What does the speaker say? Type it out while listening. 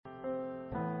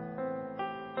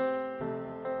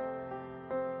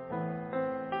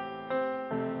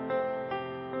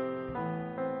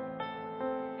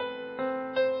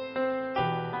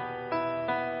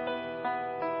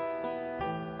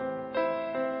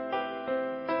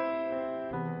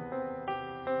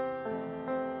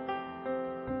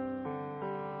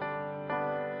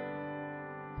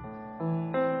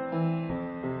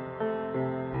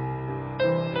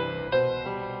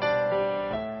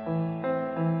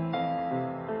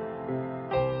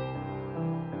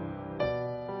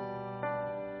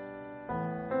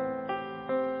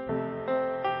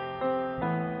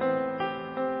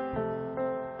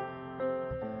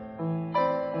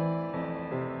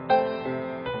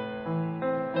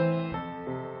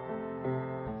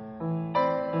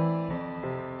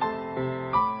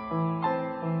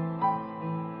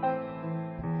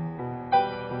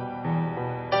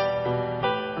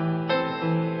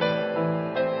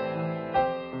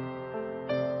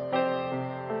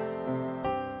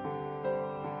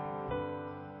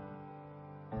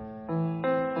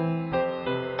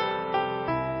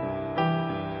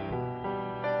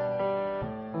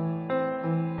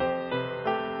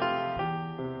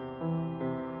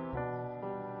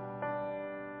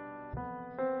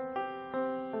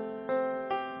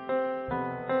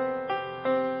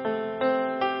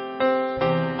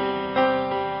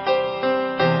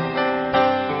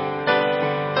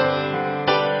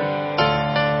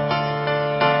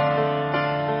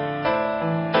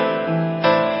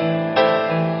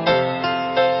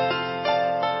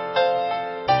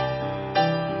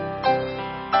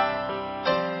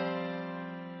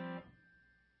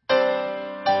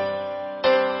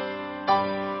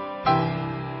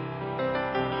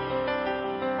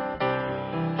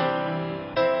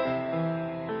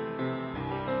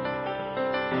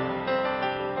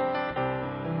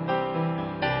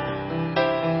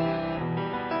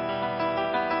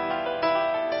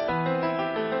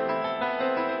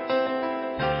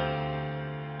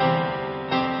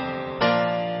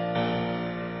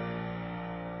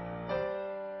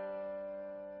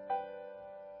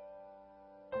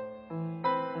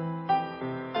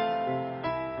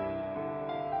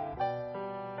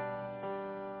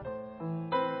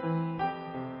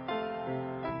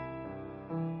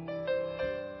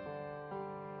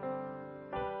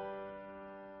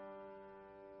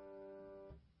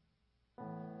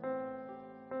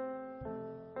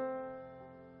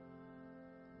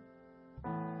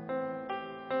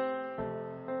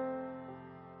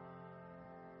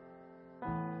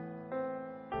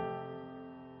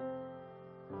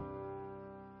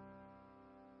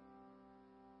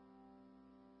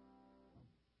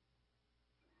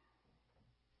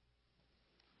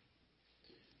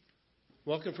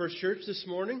Welcome First Church this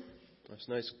morning. It's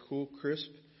a nice, cool,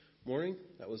 crisp morning.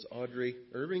 That was Audrey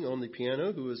Irving on the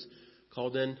piano, who was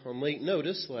called in on late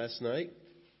notice last night.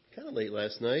 Kind of late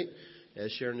last night,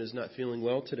 as Sharon is not feeling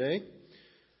well today.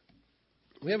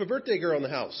 We have a birthday girl in the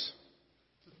house.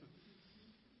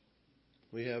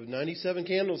 We have 97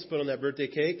 candles put on that birthday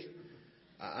cake.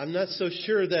 I'm not so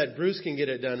sure that Bruce can get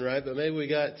it done right, but maybe we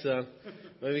got some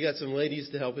ladies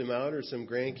to help him out, or some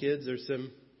grandkids, or some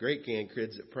great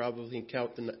grandkids that probably can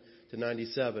count to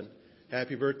 97.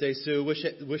 Happy birthday, Sue.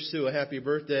 Wish Sue a happy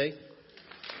birthday.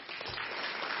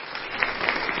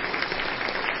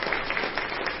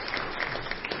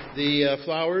 The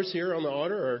flowers here on the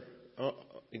altar are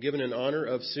given in honor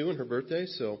of Sue and her birthday.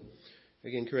 So,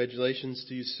 again, congratulations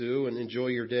to you, Sue, and enjoy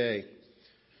your day.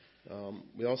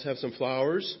 We also have some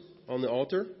flowers on the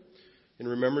altar in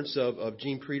remembrance of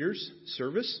Jean Preeter's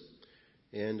service,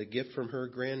 and a gift from her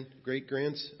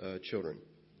great-grandchildren.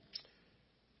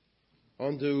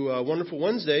 On to Wonderful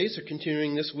Wednesdays are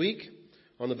continuing this week.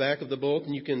 On the back of the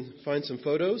bulletin, you can find some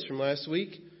photos from last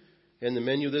week. And the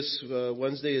menu this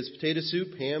Wednesday is potato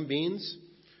soup, ham, beans.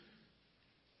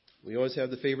 We always have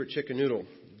the favorite chicken noodle.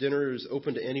 Dinner is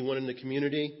open to anyone in the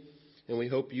community, and we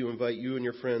hope you invite you and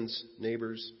your friends,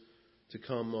 neighbors, to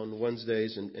come on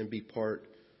Wednesdays and be part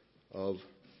of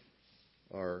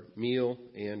our meal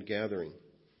and gathering.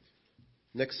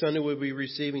 Next Sunday, we'll be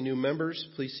receiving new members.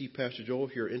 Please see Pastor Joel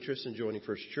if you're interested in joining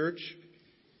First Church.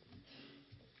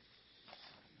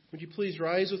 Would you please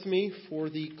rise with me for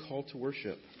the call to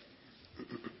worship?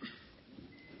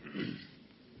 The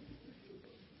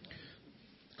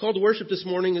call to worship this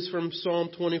morning is from Psalm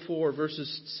 24,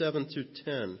 verses 7 through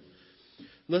 10.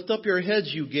 Lift up your heads,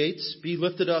 you gates. Be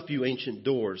lifted up, you ancient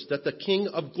doors, that the King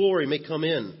of glory may come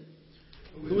in.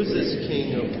 Who is this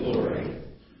King of glory?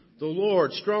 The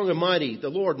Lord, strong and mighty, the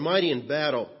Lord, mighty in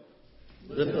battle.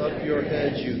 Lift up your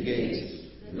heads, you gates.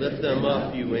 Lift them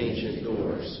up, you ancient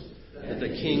doors, that the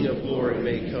King of glory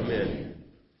may come in.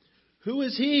 Who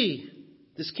is he,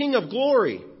 this King of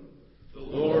glory? The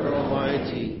Lord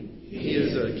Almighty, he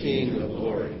is a King of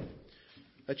glory.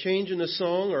 A change in the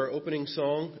song, our opening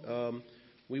song.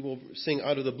 We will sing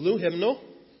out of the blue hymnal.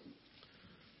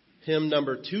 Hymn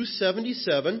number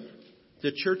 277,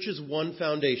 The Church's One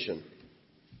Foundation.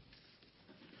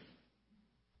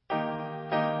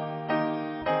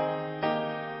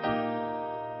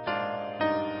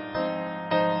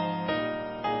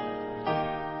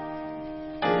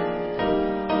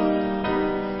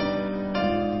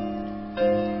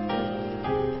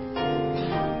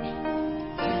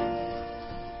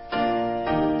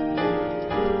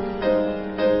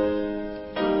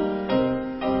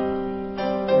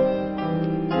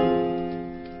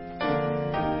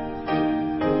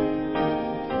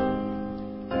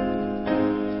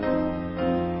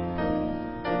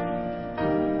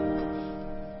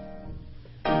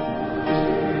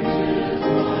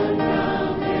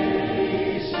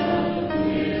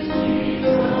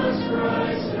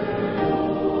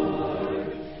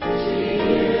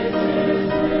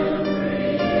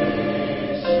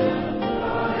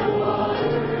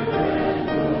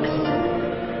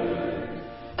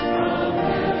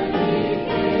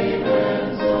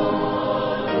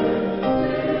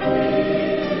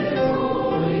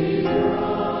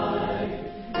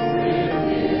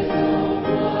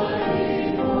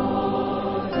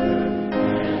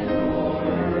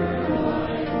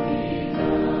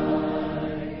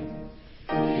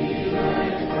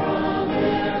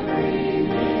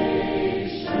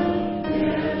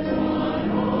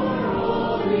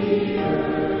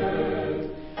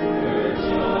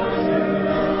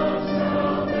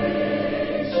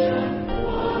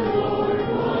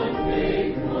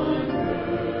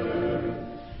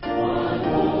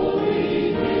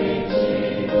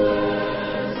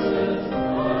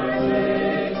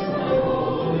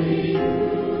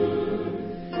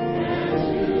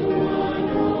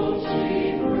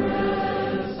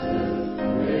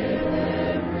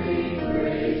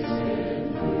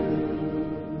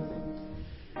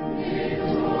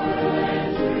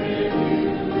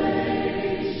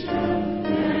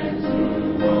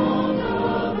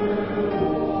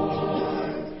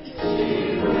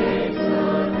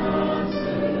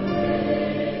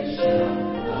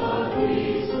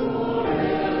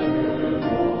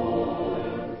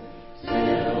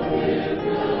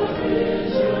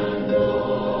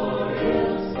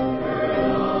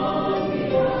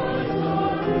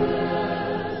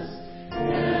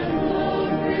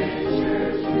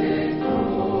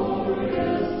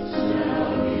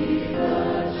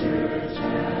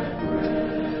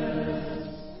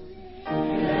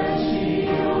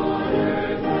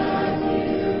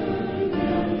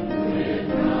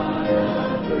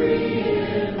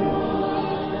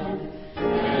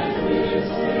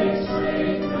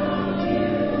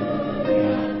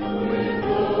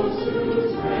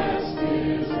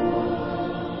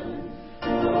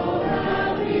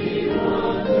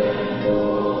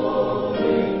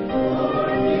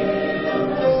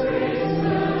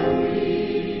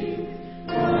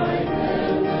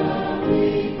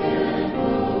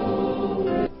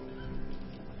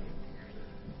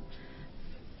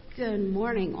 Good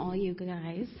morning, all you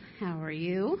guys. How are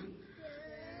you?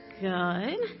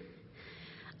 Good.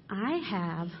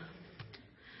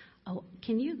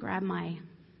 Can you grab my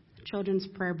children's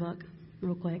prayer book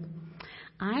real quick?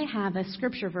 I have a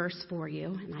scripture verse for you,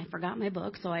 and I forgot my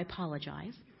book, so I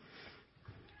apologize.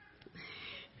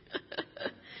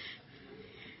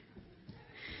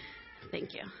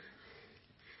 Thank you.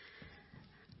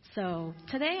 So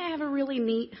today I have a really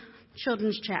neat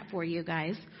children's chat for you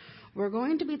guys. We're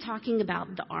going to be talking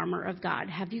about the armor of God.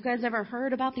 Have you guys ever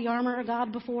heard about the armor of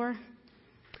God before?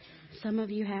 Some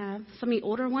of you have. Some of you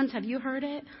older ones, have you heard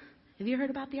it? Have you heard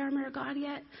about the armor of God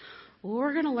yet? Well,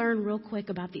 we're going to learn real quick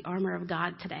about the armor of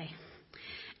God today.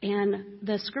 And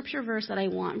the scripture verse that I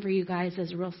want for you guys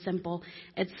is real simple.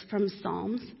 It's from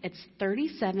Psalms. It's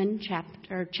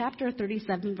chapter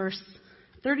 37, verse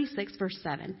 36, verse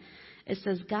 7. It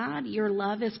says, God, your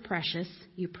love is precious.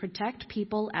 You protect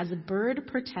people as a bird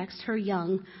protects her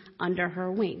young under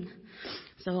her wing.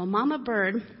 So a mama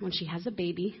bird, when she has a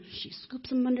baby, she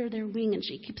scoops them under their wing and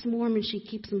she keeps them warm and she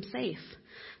keeps them safe.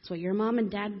 That's what your mom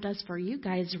and dad does for you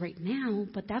guys right now,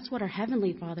 but that's what our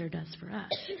Heavenly Father does for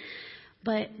us.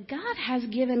 But God has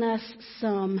given us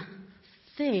some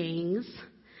things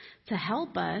to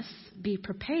help us be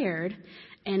prepared,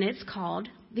 and it's called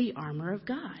the armor of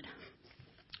God.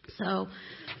 So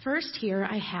first here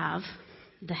I have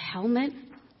the helmet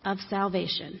of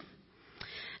salvation.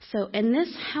 So, and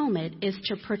this helmet is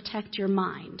to protect your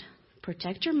mind.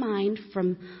 Protect your mind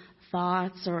from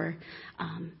thoughts or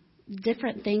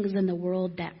different things in the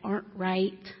world that aren't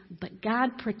right. But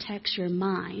God protects your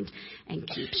mind and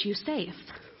keeps you safe.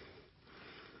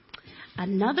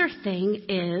 Another thing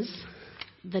is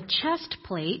the chest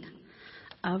plate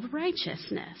of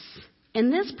righteousness.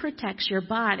 And this protects your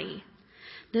body.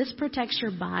 This protects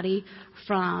your body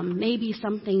from maybe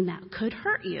something that could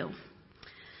hurt you.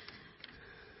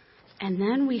 And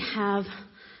then we have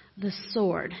the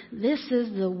sword. This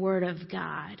is the word of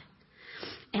God.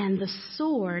 And the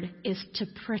sword is to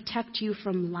protect you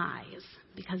from lies.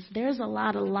 Because there's a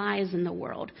lot of lies in the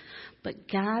world.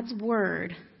 But God's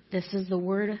word, this is the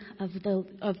word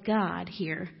of God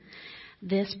here.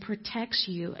 This protects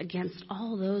you against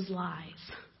all those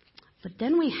lies. But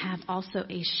then we have also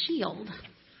a shield.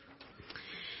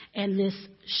 And this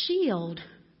shield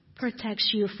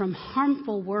protects you from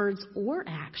harmful words or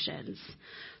actions.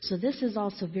 So this is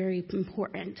also very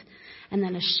important. And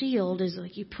then a shield is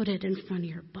like you put it in front of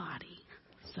your body.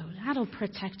 So that'll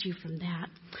protect you from that.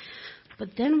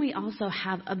 But then we also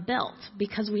have a belt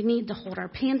because we need to hold our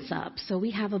pants up. So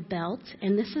we have a belt,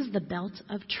 and this is the belt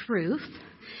of truth.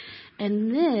 And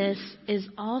this is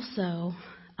also,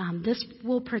 this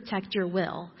will protect your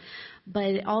will. But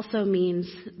it also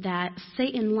means that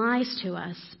Satan lies to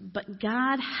us, but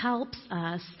God helps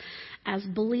us as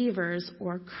believers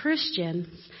or Christians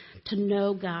to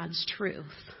know God's truth.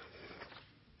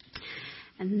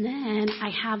 And then I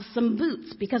have some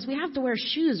boots because we have to wear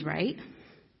shoes, right?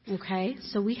 Okay,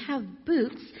 so we have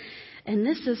boots, and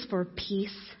this is for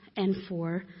peace and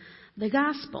for the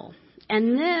gospel.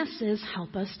 And this is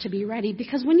help us to be ready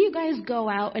because when you guys go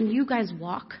out and you guys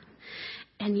walk,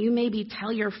 and you maybe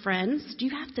tell your friends, do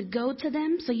you have to go to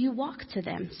them? So you walk to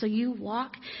them. So you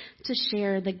walk to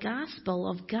share the gospel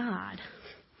of God.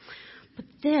 But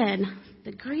then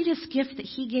the greatest gift that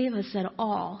he gave us at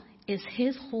all is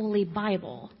his holy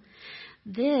Bible.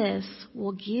 This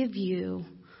will give you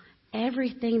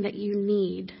everything that you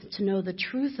need to know the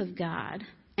truth of God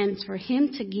and for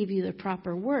him to give you the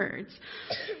proper words.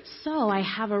 So I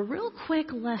have a real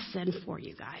quick lesson for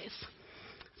you guys.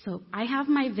 So I have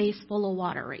my vase full of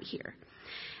water right here,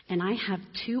 and I have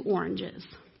 2 oranges.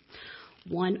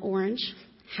 One orange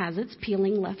has its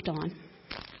peeling left on,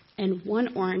 and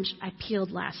one orange I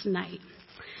peeled last night.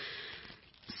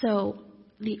 So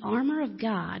the armor of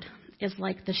God is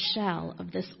like the shell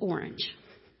of this orange.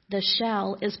 The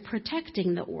shell is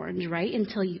protecting the orange, right,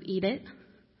 until you eat it.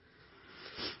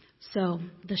 So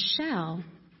the shell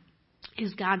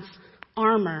is God's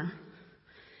armor,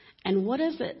 and what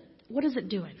is it? What is it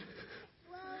doing?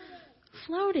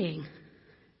 Floating.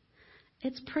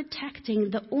 It's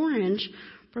protecting the orange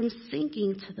from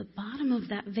sinking to the bottom of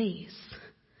that vase.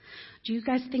 Do you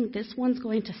guys think this one's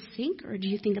going to sink, or do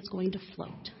you think it's going to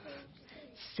float?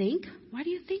 Sink? Why do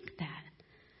you think that?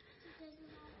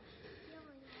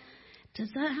 Does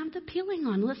that have the peeling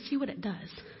on? Let's see what it does.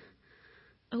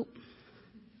 Oh.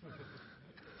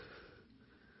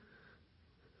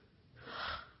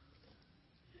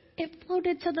 It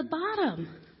floated to the bottom.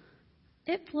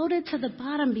 It floated to the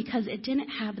bottom because it didn't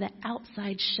have the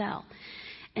outside shell.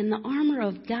 And the armor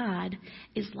of God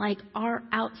is like our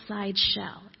outside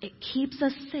shell. It keeps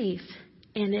us safe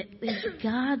And it is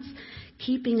God's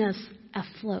keeping us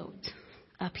afloat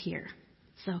up here.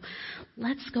 So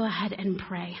let's go ahead and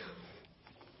pray.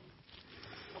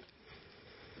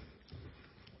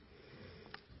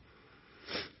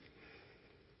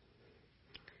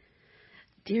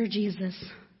 Dear Jesus,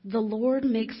 the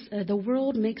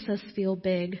world makes us feel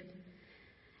big,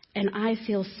 and I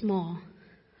feel small.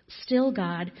 Still,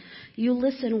 God, you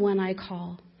listen when I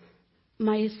call.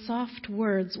 My soft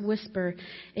words whisper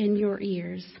in your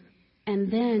ears,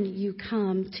 and then you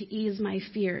come to ease my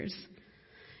fears.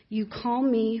 You call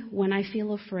me when I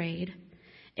feel afraid,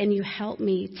 and you help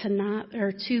me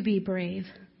to be brave.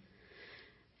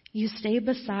 You stay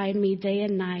beside me day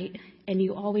and night, and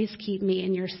you always keep me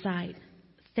in your sight.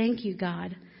 Thank you,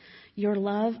 God. Your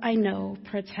love, I know,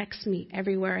 protects me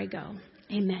everywhere I go.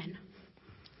 Amen.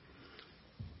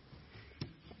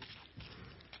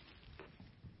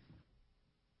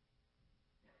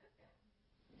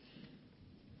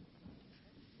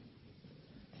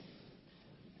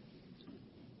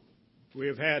 We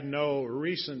have had no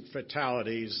recent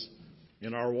fatalities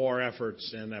in our war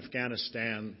efforts in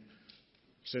Afghanistan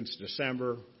since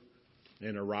December,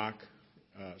 in Iraq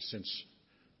since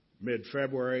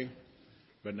mid-February,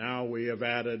 but now we have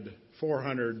added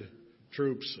 400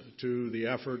 troops to the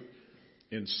effort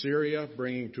in Syria,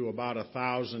 bringing to about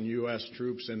 1,000 U.S.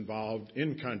 troops involved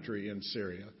in country in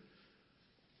Syria,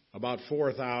 about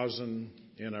 4,000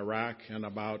 in Iraq, and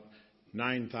about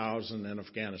 9,000 in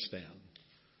Afghanistan.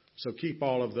 So keep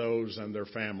all of those and their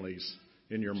families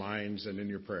in your minds and in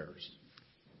your prayers.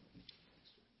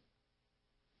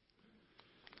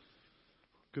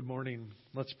 Good morning.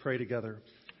 Let's pray together.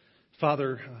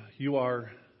 Father, you are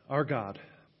our God,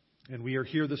 and we are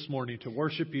here this morning to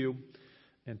worship you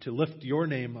and to lift your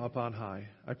name up on high.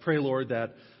 I pray, Lord,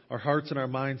 that our hearts and our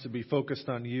minds would be focused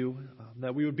on you,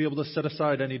 that we would be able to set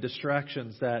aside any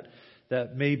distractions that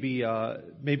may be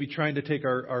trying to take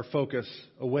our focus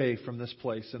away from this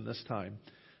place and this time.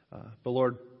 But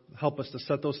Lord, help us to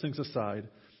set those things aside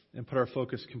and put our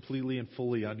focus completely and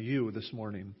fully on you this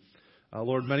morning.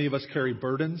 Lord, many of us carry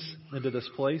burdens into this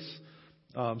place.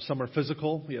 Some are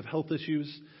physical. We have health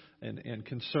issues and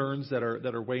concerns that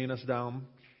are weighing us down.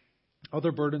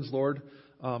 Other burdens, Lord,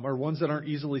 are ones that aren't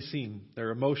easily seen.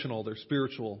 They're emotional, they're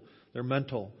spiritual, they're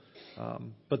mental.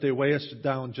 But they weigh us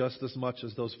down just as much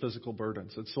as those physical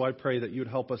burdens. And so I pray that you'd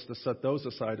help us to set those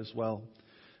aside as well.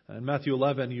 In Matthew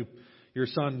 11, your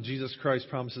Son, Jesus Christ,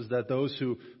 promises that those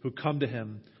who come to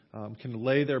him can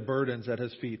lay their burdens at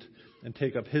his feet and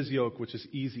take up his yoke, which is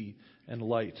easy and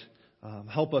light.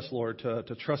 Help us, Lord, to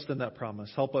trust in that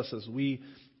promise. Help us as we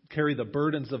carry the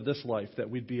burdens of this life, that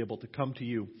we'd be able to come to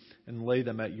you and lay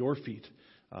them at your feet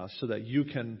so that you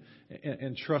can,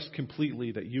 and trust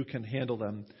completely that you can handle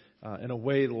them in a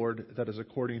way, Lord, that is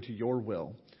according to your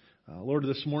will. Lord,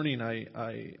 this morning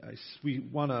we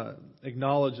want to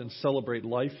acknowledge and celebrate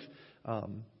life.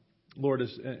 Lord,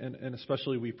 and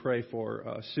especially we pray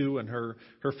for Sue and her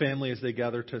family as they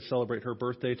gather to celebrate her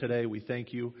birthday today. We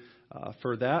thank you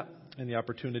for that and the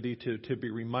opportunity to be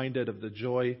reminded of the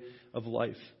joy of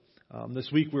life. This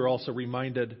week we were also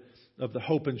reminded of the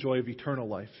hope and joy of eternal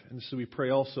life. And so we pray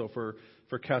also for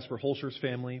Casper Holscher's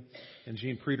family and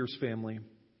Jean Preeter's family,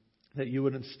 that you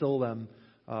would instill them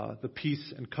the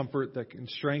peace and comfort and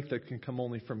strength that can come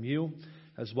only from you,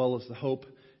 as well as the hope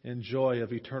and joy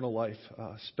of eternal life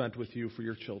spent with you for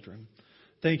your children.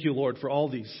 Thank you, Lord, for all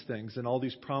these things and all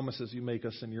these promises you make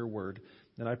us in your word.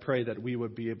 And I pray that we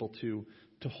would be able to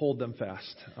hold them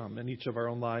fast in each of our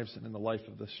own lives and in the life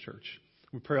of this church.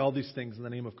 We pray all these things in the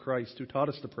name of Christ, who taught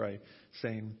us to pray,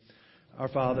 saying, Our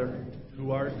Father,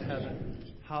 who art in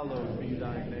heaven, hallowed be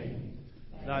thy name.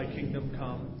 Thy kingdom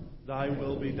come, thy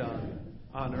will be done,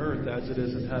 on earth as it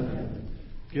is in heaven.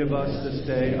 Give us this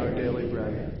day our daily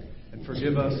bread, and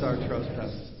forgive us our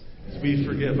trespasses, as we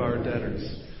forgive our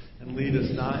debtors. And lead us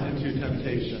not into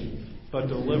temptation, but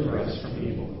deliver us from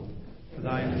evil. For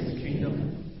thine is the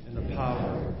kingdom, and the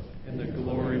power, and the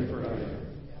glory forever.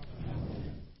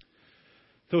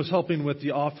 Those helping with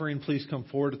the offering, please come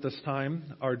forward at this time.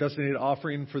 Our designated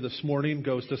offering for this morning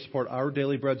goes to support Our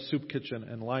Daily Bread Soup Kitchen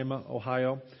in Lima,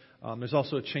 Ohio. There's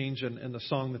also a change in the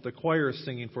song that the choir is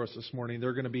singing for us this morning.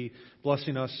 They're going to be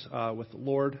blessing us with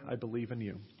Lord, I Believe in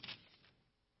You.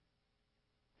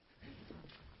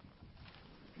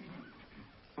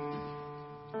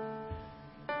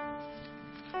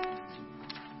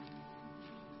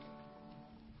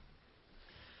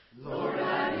 Lord,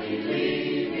 I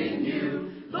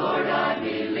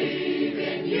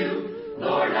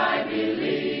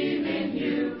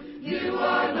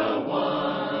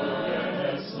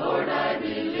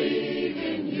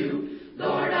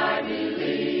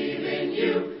believe in you.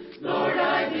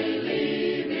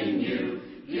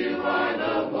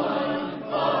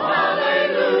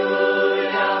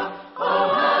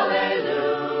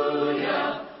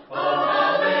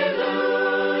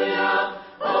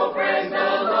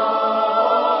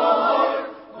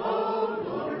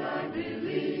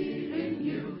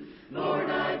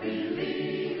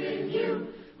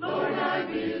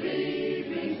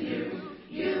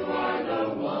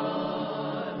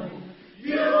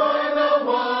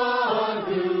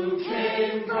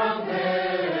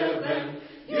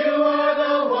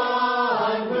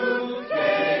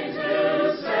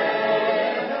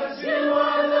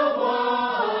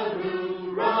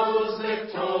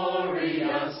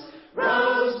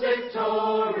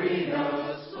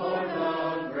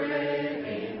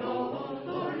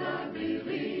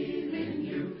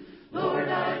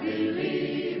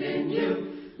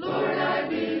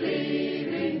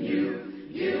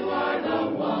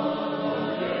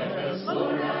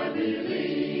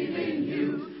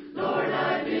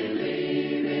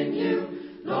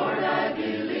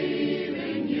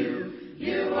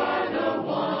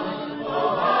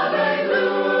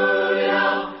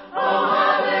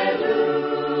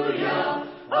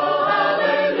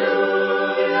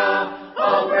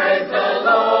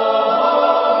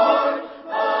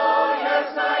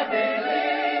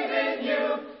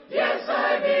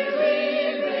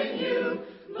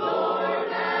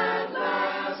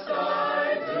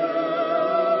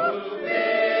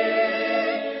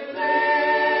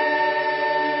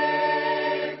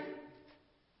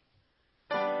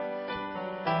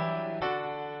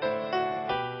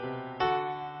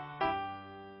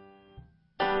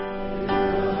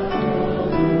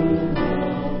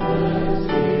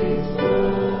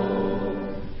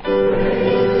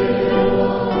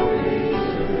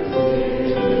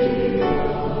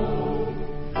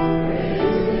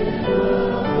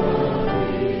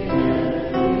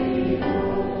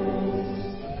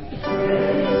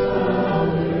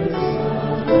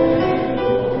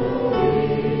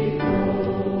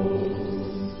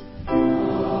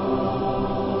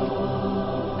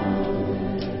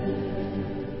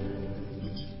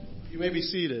 be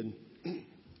seated.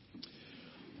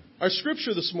 Our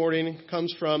scripture this morning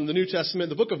comes from the New Testament,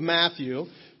 the book of Matthew,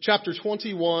 chapter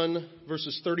 21,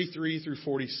 verses 33 through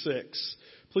 46.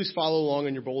 Please follow along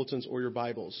in your bulletins or your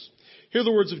Bibles. Hear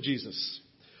the words of Jesus.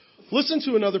 Listen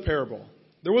to another parable.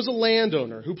 There was a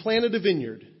landowner who planted a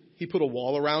vineyard. He put a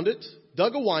wall around it,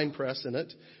 dug a winepress in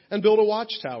it, and built a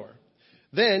watchtower.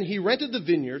 Then he rented the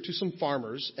vineyard to some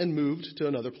farmers and moved to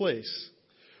another place.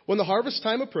 When the harvest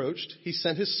time approached, he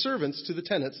sent his servants to the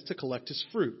tenants to collect his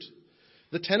fruit.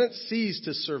 The tenants seized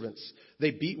his servants.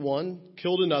 They beat one,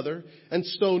 killed another, and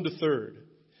stoned a third.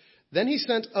 Then he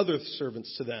sent other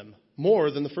servants to them,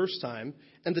 more than the first time,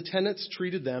 and the tenants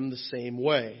treated them the same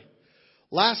way.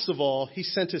 Last of all, he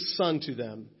sent his son to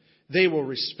them. They will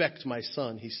respect my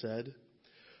son, he said.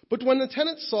 But when the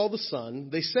tenants saw the son,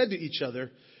 they said to each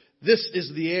other, this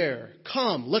is the heir.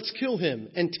 Come, let's kill him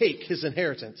and take his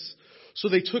inheritance. So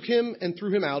they took him and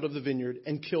threw him out of the vineyard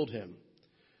and killed him.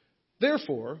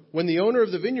 Therefore, when the owner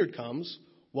of the vineyard comes,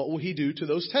 what will he do to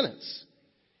those tenants?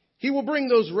 He will bring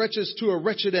those wretches to a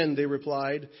wretched end, they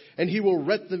replied, and he will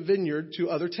rent the vineyard to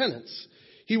other tenants.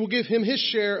 He will give him his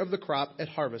share of the crop at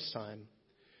harvest time.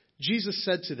 Jesus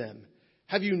said to them,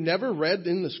 have you never read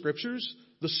in the scriptures?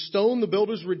 The stone the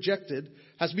builders rejected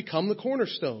has become the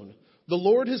cornerstone. The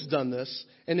Lord has done this,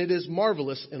 and it is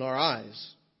marvelous in our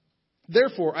eyes.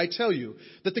 Therefore, I tell you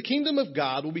that the kingdom of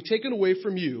God will be taken away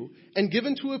from you and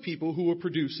given to a people who will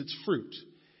produce its fruit.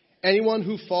 Anyone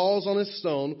who falls on this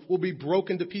stone will be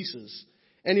broken to pieces.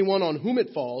 Anyone on whom it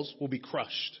falls will be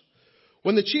crushed.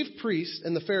 When the chief priests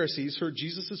and the Pharisees heard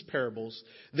Jesus' parables,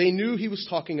 they knew he was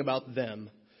talking about them.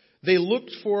 They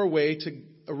looked for a way to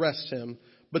arrest him,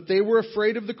 but they were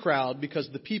afraid of the crowd because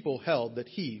the people held that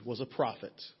he was a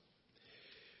prophet.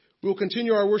 We will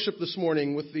continue our worship this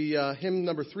morning with the hymn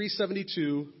number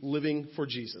 372, Living for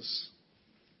Jesus.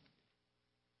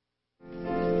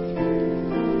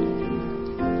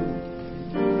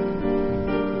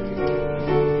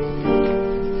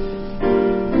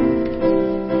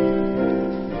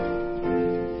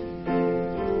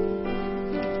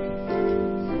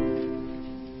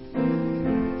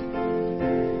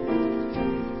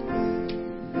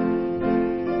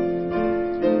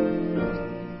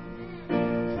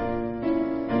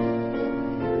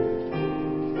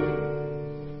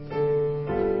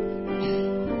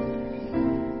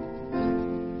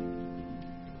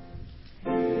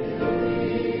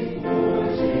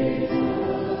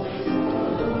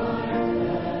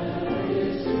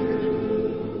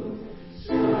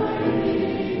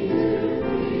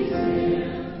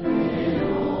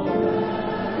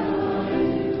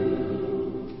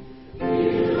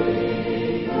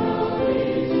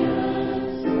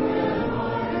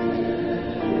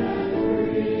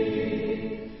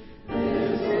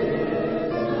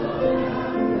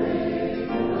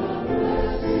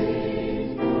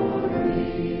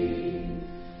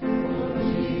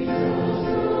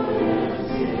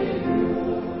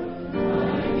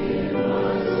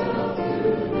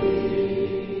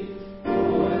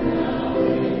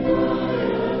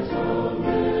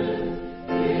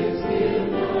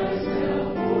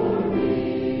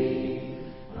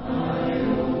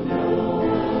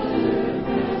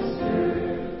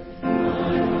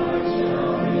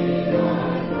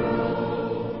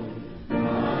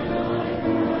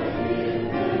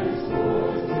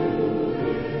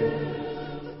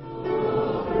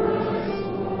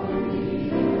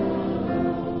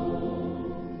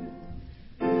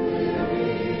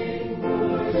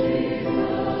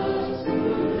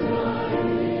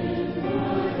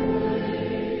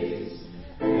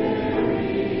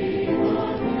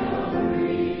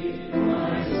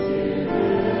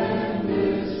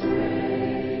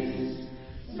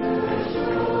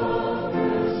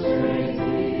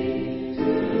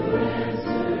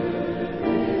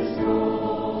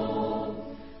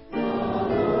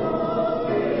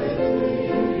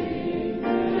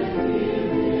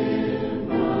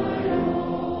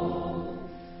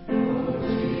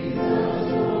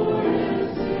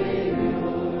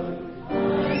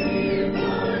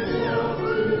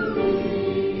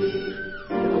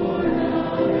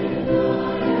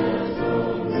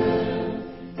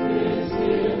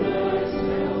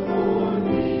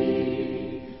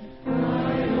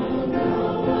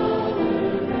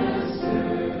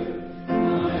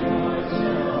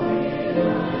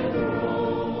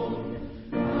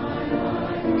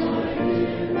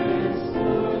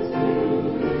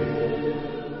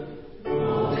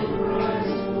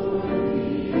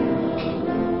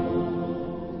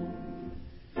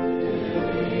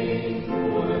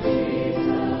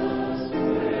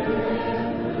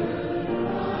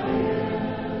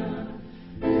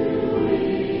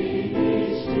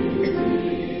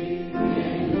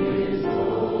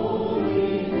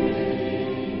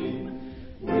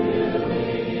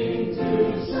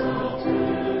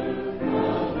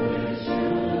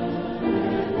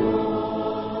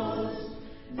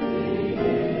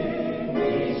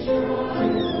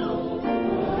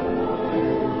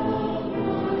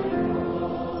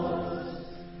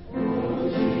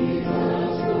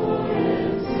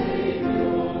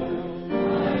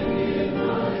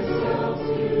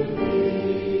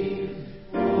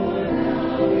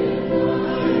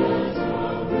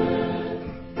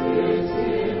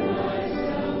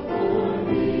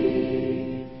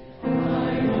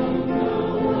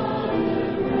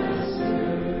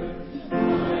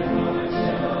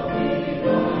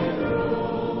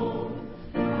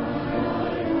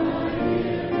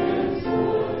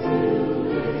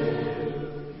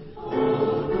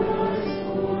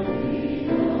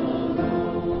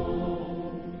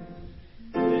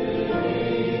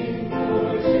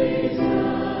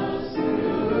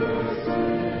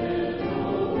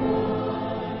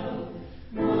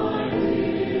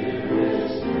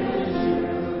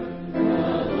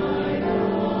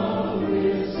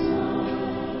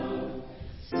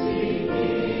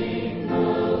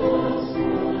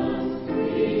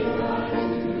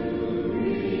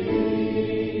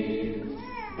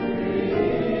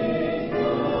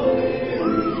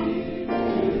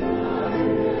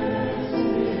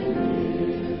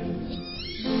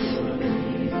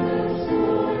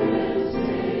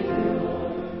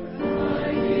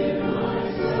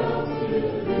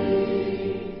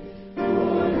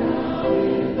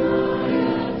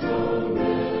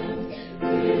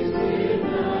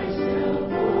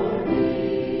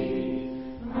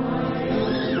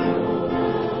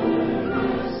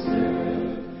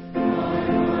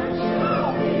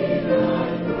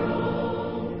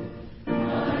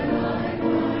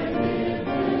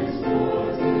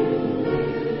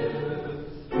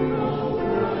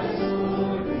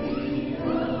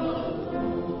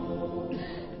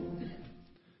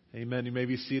 Amen. You may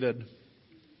be seated.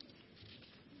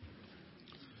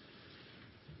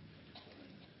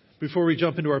 Before we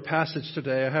jump into our passage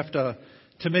today, I have to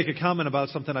make a comment about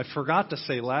something I forgot to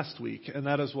say last week, and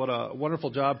that is what a wonderful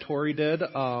job Tori did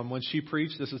when she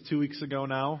preached. This is 2 weeks ago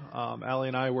now. Allie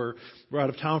and I were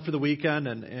out of town for the weekend,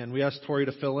 and we asked Tori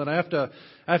to fill in. I have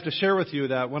to share with you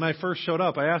that when I first showed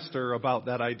up, I asked her about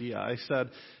that idea. I said,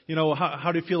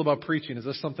 how do you feel about preaching? Is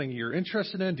this something you're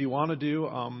interested in? Do you want to do?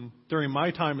 During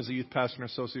my time as a youth pastor and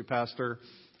associate pastor,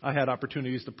 I had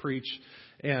opportunities to preach,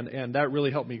 and that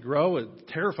really helped me grow. It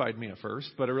terrified me at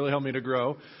first, but it really helped me to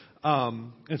grow.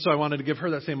 And so I wanted to give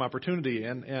her that same opportunity.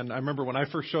 And I remember when I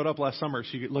first showed up last summer,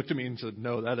 she looked at me and said,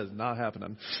 "No, that is not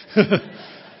happening."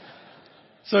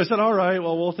 So I said, "All right,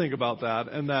 well, we'll think about that."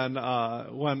 And then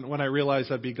when I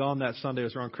realized I'd be gone that Sunday, it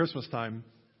was around Christmas time,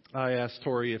 I asked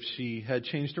Tori if she had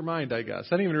changed her mind, I guess.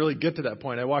 I didn't even really get to that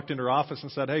point. I walked into her office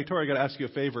and said, "Hey, Tori, I got to ask you a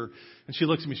favor." And she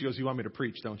looks at me, she goes, "You want me to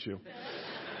preach, don't you?"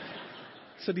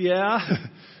 I said, "Yeah."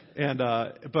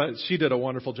 But she did a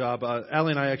wonderful job.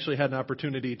 Allie and I actually had an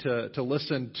opportunity to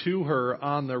listen to her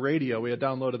on the radio. We had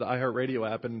downloaded the iHeartRadio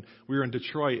app, and we were in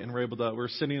Detroit, and we were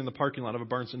sitting in the parking lot of a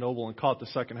Barnes & Noble and caught the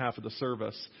second half of the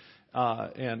service,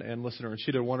 and listened to her. And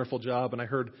she did a wonderful job, and I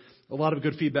heard a lot of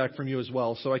good feedback from you as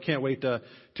well. So I can't wait to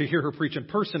hear her preach in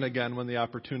person again when the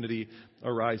opportunity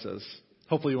arises.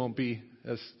 Hopefully you won't be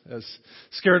as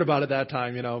scared about it that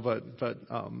time,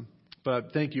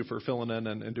 but thank you for filling in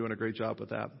and doing a great job with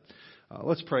that.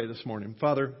 Let's pray this morning.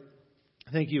 Father,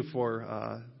 thank you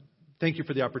for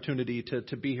the opportunity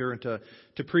to be here and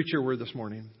to preach your word this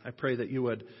morning. I pray that you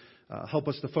would help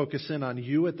us to focus in on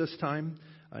you at this time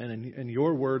and in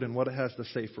your word and what it has to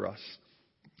say for us.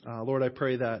 Lord, I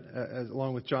pray that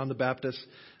along with John the Baptist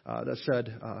that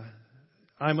said,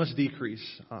 "I must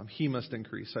decrease, he must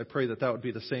increase." I pray that would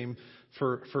be the same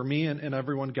for me and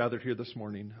everyone gathered here this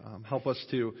morning. Help us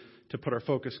to put our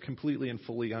focus completely and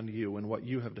fully on you and what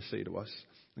you have to say to us.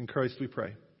 In Christ we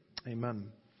pray. Amen.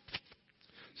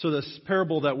 So this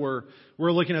parable that we're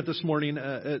looking at this morning,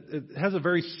 it has a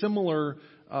very similar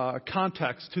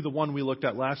context to the one we looked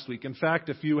at last week. In fact,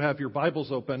 if you have your Bibles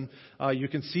open, you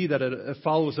can see that it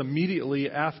follows immediately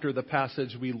after the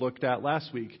passage we looked at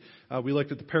last week. We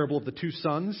looked at the parable of the two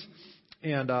sons,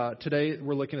 and today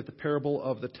we're looking at the parable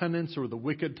of the tenants or the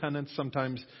wicked tenants.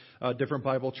 Sometimes different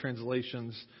Bible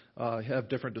translations have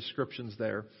different descriptions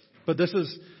there. But this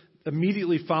is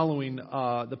immediately following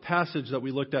the passage that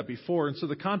we looked at before, and so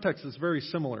the context is very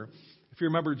similar. If you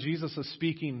remember, Jesus is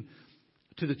speaking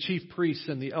to the chief priests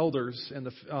and the elders, and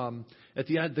at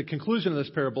the end, the conclusion of this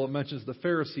parable, it mentions the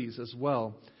Pharisees as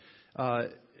well.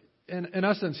 In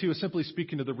essence, he was simply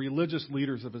speaking to the religious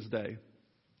leaders of his day.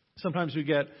 Sometimes we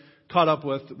get caught up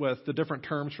with the different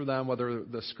terms for them, whether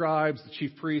the scribes, the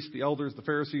chief priests, the elders, the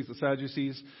Pharisees, the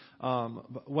Sadducees.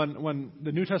 When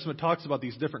the New Testament talks about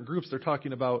these different groups, they're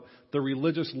talking about the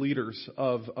religious leaders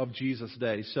of Jesus'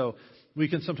 day. So we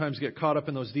can sometimes get caught up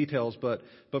in those details, but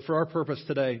for our purpose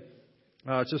today,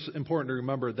 it's just important to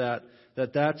remember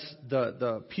that's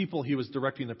the people he was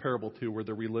directing the parable to were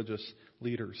the religious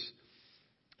leaders.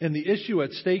 And the issue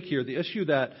at stake here, the issue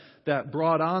that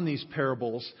brought on these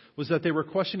parables, was that they were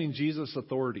questioning Jesus'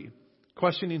 authority,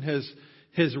 questioning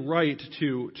his right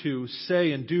to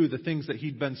say and do the things that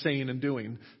he'd been saying and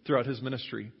doing throughout his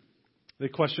ministry. They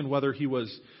questioned whether he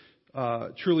was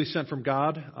truly sent from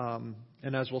God.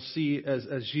 And as we'll see,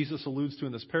 as Jesus alludes to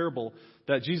in this parable,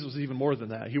 that Jesus was even more than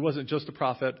that. He wasn't just a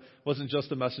prophet, wasn't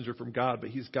just a messenger from God,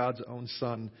 but he's God's own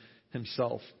son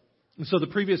himself. And so the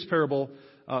previous parable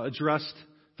addressed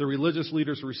the religious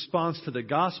leaders' response to the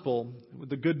gospel with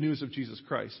the good news of Jesus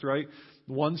Christ, right?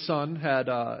 One son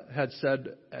had said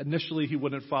initially he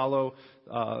wouldn't follow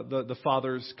the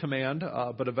father's command,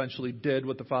 but eventually did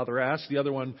what the father asked. The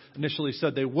other one initially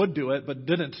said they would do it, but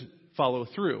didn't follow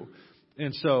through.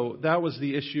 And so that was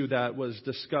the issue that was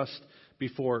discussed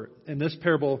before. And this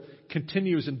parable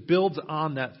continues and builds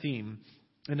on that theme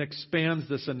and expands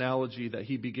this analogy that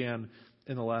he began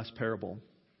in the last parable.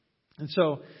 And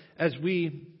so as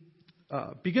we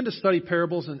begin to study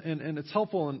parables, and it's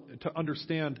helpful to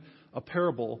understand a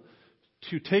parable,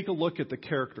 to take a look at the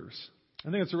characters.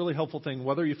 I think it's a really helpful thing,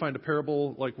 whether you find a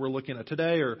parable like we're looking at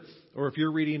today, or if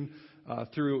you're reading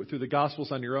through the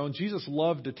Gospels on your own. Jesus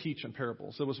loved to teach in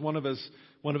parables. It was one of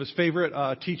his favorite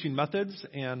teaching methods,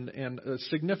 and a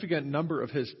significant number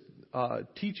of his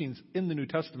teachings in the New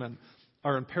Testament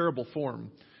are in parable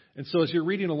form. And so as you're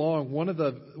reading along, one of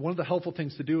the helpful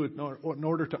things to do in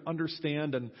order to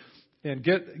understand and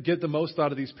get the most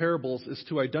out of these parables is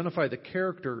to identify the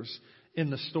characters in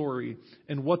the story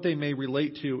and what they may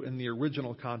relate to in the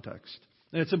original context.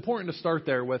 And it's important to start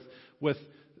there with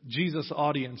Jesus'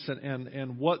 audience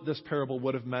and what this parable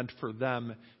would have meant for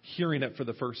them hearing it for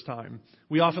the first time.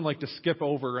 We often like to skip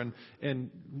over and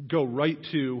go right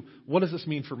to, what does this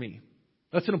mean for me?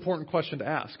 That's an important question to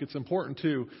ask. It's important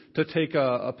to take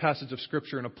a passage of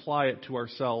Scripture and apply it to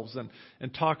ourselves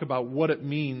and talk about what it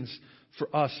means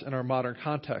for us in our modern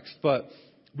context. But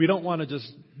we don't want to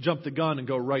just jump the gun and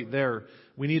go right there.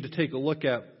 We need to take a look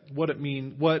at what it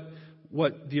means,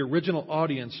 what the original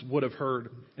audience would have heard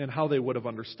and how they would have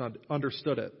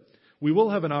understood it. We will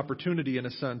have an opportunity, in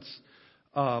a sense,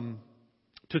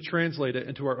 to translate it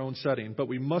into our own setting, but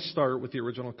we must start with the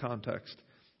original context.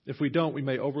 If we don't, we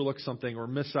may overlook something or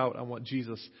miss out on what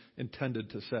Jesus intended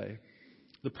to say.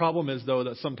 The problem is, though,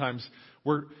 that sometimes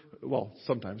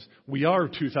we are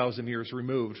 2,000 years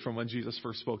removed from when Jesus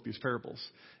first spoke these parables.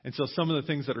 And so some of the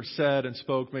things that are said and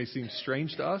spoke may seem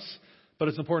strange to us, but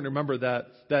it's important to remember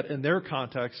that in their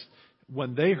context,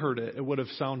 when they heard it, it would have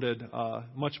sounded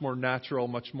much more natural,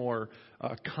 much more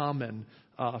common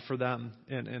for them,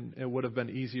 and it would have been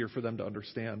easier for them to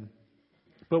understand.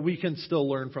 But we can still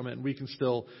learn from it, and we can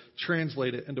still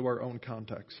translate it into our own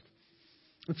context.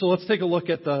 And so let's take a look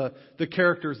at the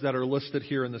characters that are listed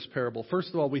here in this parable. First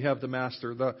of all, we have the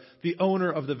master, the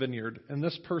owner of the vineyard, and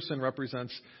this person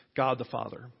represents God the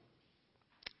Father.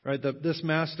 Right? This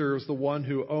master is the one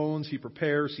who owns, he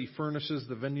prepares, he furnishes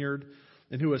the vineyard,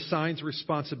 and who assigns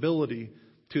responsibility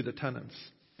to the tenants.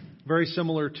 Very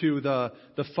similar to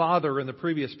the father in the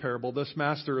previous parable, this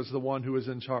master is the one who is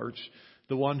in charge,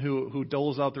 the one who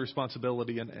doles out the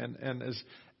responsibility and is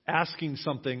asking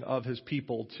something of his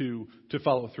people to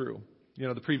follow through. You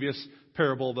know, the previous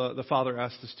parable, the father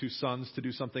asked his two sons to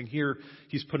do something. Here,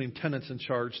 he's putting tenants in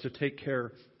charge to take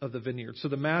care of the vineyard. So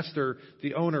the master,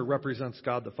 the owner, represents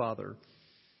God the Father.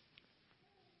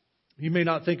 You may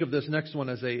not think of this next one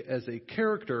as a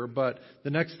character, but the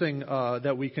next thing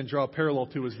that we can draw a parallel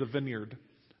to is the vineyard.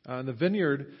 And the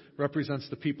vineyard represents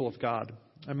the people of God.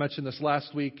 I mentioned this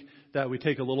last week that we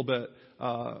take a little bit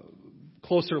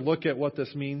closer look at what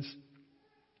this means.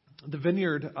 The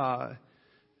vineyard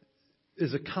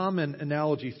is a common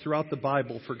analogy throughout the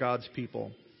Bible for God's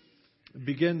people. It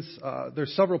begins,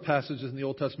 there's several passages in the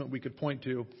Old Testament we could point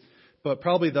to, but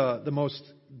probably the most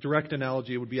direct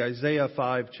analogy would be Isaiah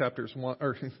 5,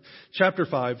 chapter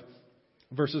 5,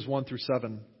 verses 1 through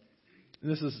 7.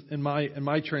 And this is in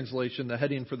my translation. The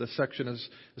heading for this section is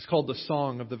called the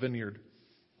Song of the Vineyard.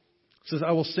 It says,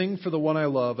 "I will sing for the one I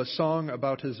love a song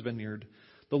about his vineyard.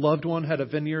 The loved one had a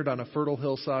vineyard on a fertile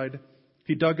hillside.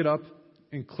 He dug it up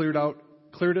and cleared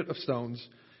it of stones.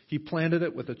 He planted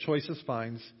it with the choicest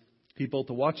vines. He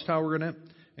built a watchtower in it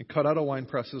and cut out a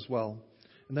winepress as well.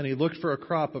 And then he looked for a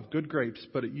crop of good grapes,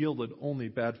 but it yielded only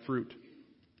bad fruit.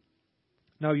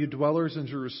 Now you dwellers in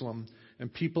Jerusalem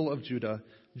and people of Judah,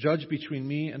 judge between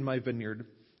me and my vineyard.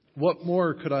 What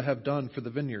more could I have done for the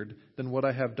vineyard than what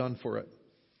I have done for it?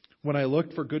 When I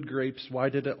looked for good grapes, why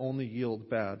did it only yield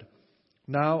bad?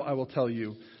 Now I will tell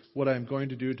you what I am going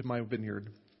to do to my vineyard.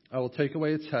 I will take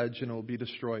away its hedge, and it will be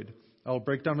destroyed. I will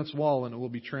break down its wall, and it will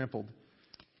be trampled.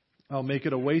 I will make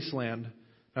it a wasteland,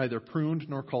 neither pruned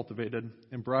nor cultivated,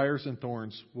 and briars and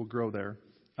thorns will grow there.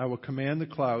 I will command the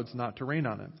clouds not to rain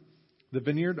on it. The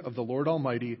vineyard of the Lord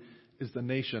Almighty is the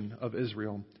nation of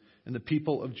Israel, and the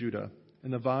people of Judah,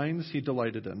 and the vines he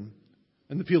delighted in.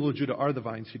 And the people of Judah are the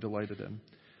vines he delighted in.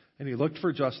 And he looked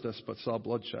for justice, but saw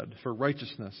bloodshed, for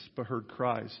righteousness, but heard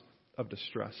cries of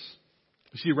distress."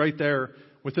 You see right there,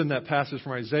 within that passage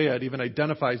from Isaiah, it even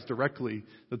identifies directly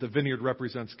that the vineyard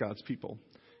represents God's people.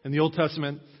 In the Old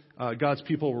Testament, God's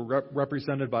people were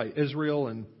represented by Israel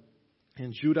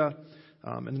and Judah.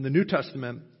 And in the New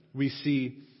Testament, we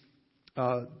see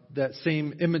that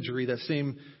same imagery, that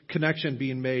same connection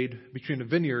being made between a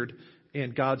vineyard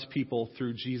and God's people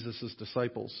through Jesus'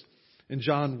 disciples. In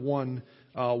John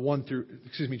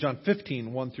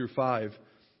 15, 1 through 5,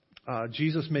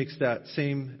 Jesus makes that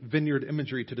same vineyard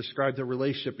imagery to describe the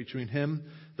relationship between him,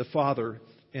 the Father,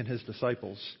 and his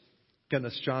disciples. Again,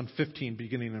 that's John 15,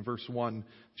 beginning in verse 1.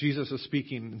 Jesus is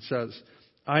speaking and says,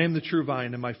 "I am the true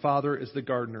vine, and my Father is the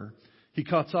gardener. He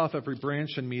cuts off every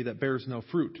branch in me that bears no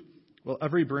fruit, while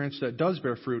every branch that does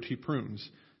bear fruit he prunes,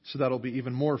 so that it will be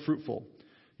even more fruitful.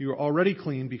 You are already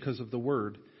clean because of the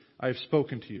word I have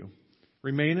spoken to you.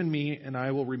 Remain in me, and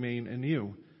I will remain in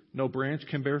you. No branch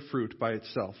can bear fruit by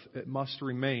itself. It must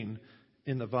remain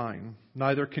in the vine.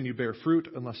 Neither can you bear fruit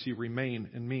unless you remain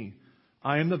in me.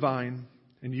 I am the vine,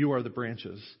 and you are the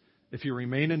branches. If you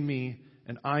remain in me,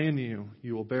 and I in you,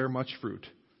 you will bear much fruit.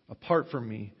 Apart from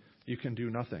me, you can do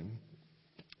nothing."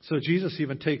 So Jesus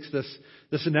even takes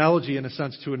this analogy, in a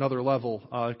sense, to another level,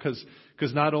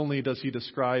 because not only does he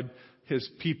describe his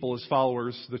people, his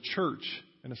followers, the church,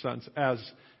 in a sense,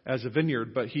 as a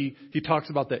vineyard. But he talks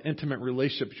about the intimate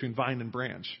relationship between vine and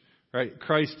branch. Right?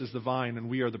 Christ is the vine and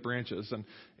we are the branches.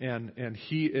 And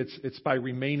it's by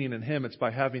remaining in Him, it's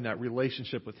by having that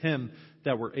relationship with Him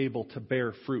that we're able to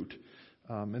bear fruit.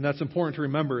 And that's important to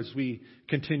remember as we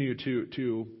continue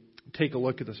to take a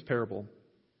look at this parable.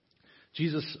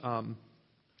 Jesus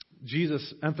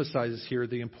emphasizes here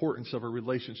the importance of a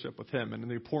relationship with Him and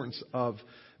the importance of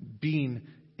being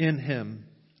in Him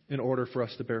in order for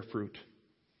us to bear fruit.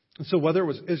 And so whether it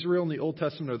was Israel in the Old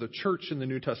Testament or the church in the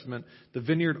New Testament, the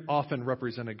vineyard often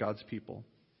represented God's people.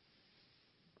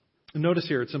 And notice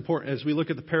here, it's important as we look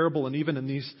at the parable and even in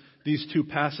these two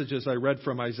passages I read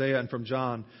from Isaiah and from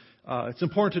John, it's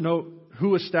important to note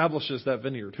who establishes that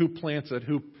vineyard, who plants it,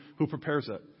 who prepares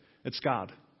it. It's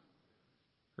God.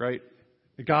 Right?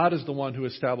 God is the one who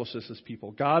establishes His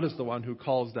people. God is the one who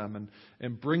calls them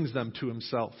and brings them to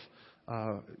Himself.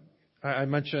 I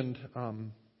mentioned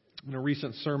in a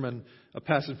recent sermon a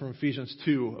passage from Ephesians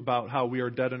 2 about how we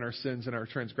are dead in our sins and our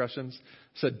transgressions.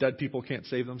 It said dead people can't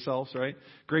save themselves, right?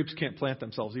 Grapes can't plant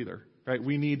themselves either, right?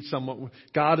 We need someone.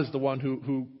 God is the one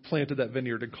who planted that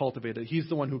vineyard and cultivated it. He's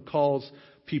the one who calls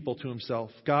people to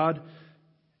Himself. God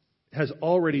has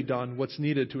already done what's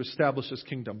needed to establish His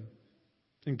kingdom.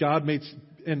 And God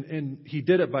and He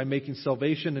did it by making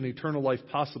salvation and eternal life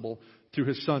possible through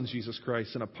His Son, Jesus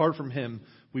Christ. And apart from Him,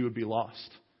 we would be lost.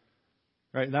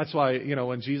 Right? And that's why,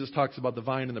 when Jesus talks about the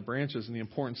vine and the branches and the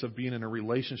importance of being in a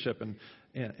relationship and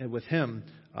with Him,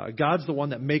 God's the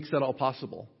one that makes that all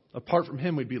possible. Apart from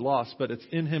Him, we'd be lost, but it's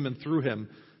in Him and through Him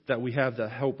that we have the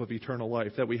hope of eternal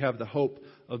life, that we have the hope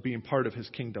of being part of His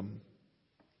kingdom.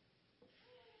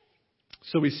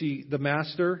 So we see the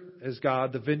master as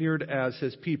God, the vineyard as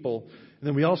His people, and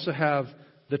then we also have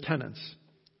the tenants,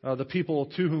 the people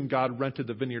to whom God rented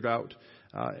the vineyard out.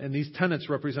 And these tenants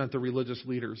represent the religious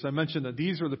leaders. I mentioned that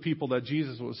these are the people that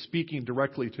Jesus was speaking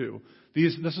directly to.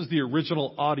 This is the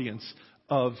original audience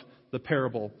of the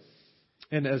parable.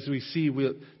 And as we see,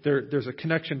 there's a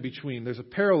connection there's a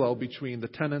parallel between the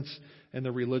tenants and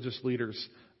the religious leaders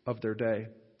of their day.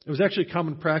 It was actually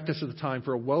common practice at the time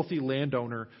for a wealthy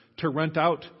landowner to rent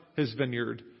out his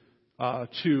vineyard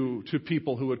to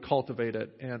people who would cultivate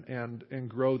it and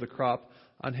grow the crop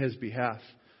on his behalf.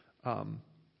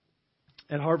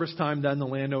 At harvest time, then the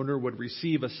landowner would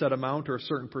receive a set amount or a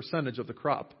certain percentage of the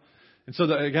crop. And so,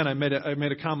 again, I made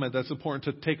a comment that's important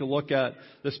to take a look at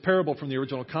this parable from the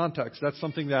original context. That's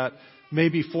something that may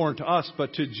be foreign to us,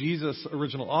 but to Jesus'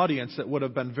 original audience, it would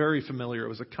have been very familiar. It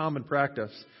was a common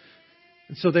practice.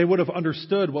 And so they would have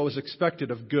understood what was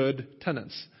expected of good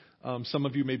tenants. Some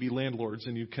of you may be landlords,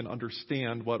 and you can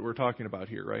understand what we're talking about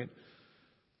here, right?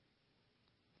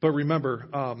 But remember,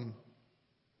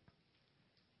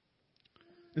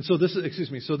 so this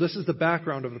is the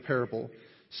background of the parable,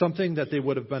 something that they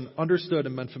would have been understood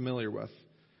and been familiar with.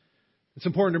 It's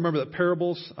important to remember that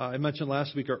parables, I mentioned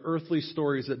last week, are earthly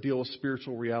stories that deal with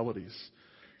spiritual realities.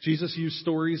 Jesus used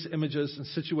stories, images, and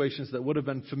situations that would have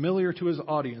been familiar to His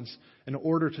audience in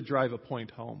order to drive a point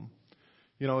home.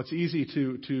 It's easy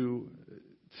to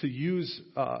use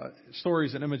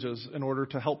stories and images in order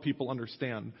to help people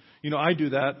understand. I do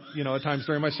that, at times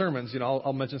during my sermons.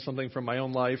 I'll mention something from my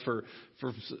own life or for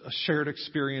a shared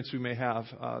experience we may have.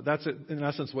 That's, in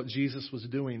essence, what Jesus was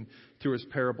doing through His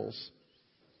parables.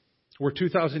 We're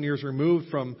 2,000 years removed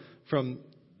from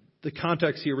the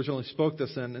context He originally spoke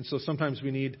this in, and so sometimes we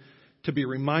need to be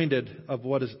reminded of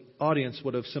what His audience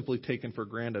would have simply taken for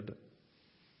granted.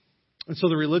 And so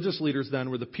the religious leaders then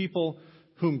were the people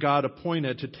whom God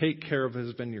appointed to take care of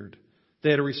His vineyard. They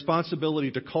had a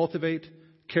responsibility to cultivate,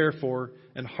 care for,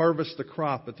 and harvest the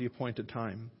crop at the appointed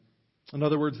time. In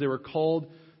other words, they were called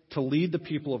to lead the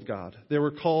people of God. They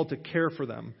were called to care for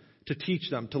them, to teach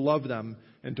them, to love them,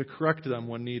 and to correct them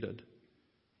when needed.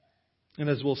 And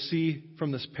as we'll see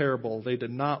from this parable, they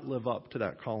did not live up to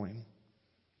that calling.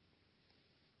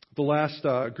 The last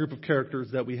group of characters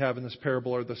that we have in this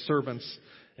parable are the servants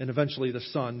and eventually the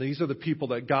son. These are the people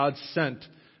that God sent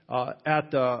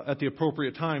at the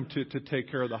appropriate time to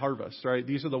take care of the harvest. Right?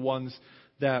 These are the ones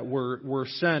that were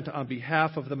sent on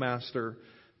behalf of the master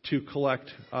to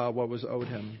collect what was owed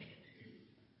him,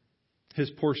 his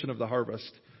portion of the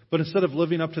harvest. But instead of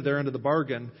living up to their end of the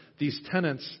bargain, these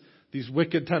tenants, these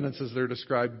wicked tenants as they're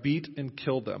described, beat and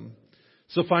killed them.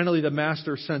 So finally the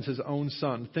master sends his own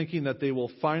son, thinking that they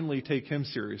will finally take him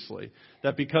seriously.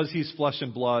 That because he's flesh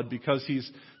and blood, because he's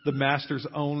the master's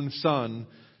own son,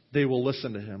 they will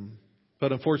listen to him.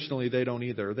 But unfortunately they don't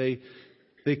either.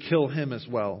 They kill him as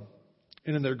well.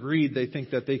 And in their greed they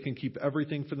think that they can keep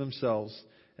everything for themselves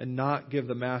and not give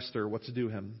the master what's due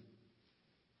him.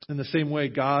 In the same way,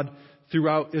 God,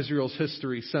 throughout Israel's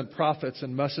history, sent prophets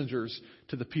and messengers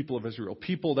to the people of Israel,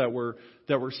 people that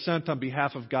were sent on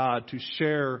behalf of God to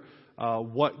share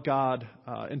what God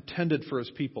intended for His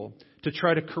people, to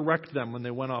try to correct them when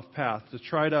they went off path, to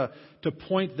try to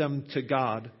point them to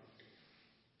God.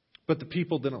 But the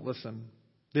people didn't listen.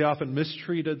 They often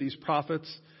mistreated these prophets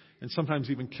and sometimes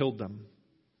even killed them.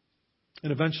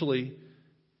 And eventually,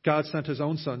 God sent His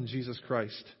own Son, Jesus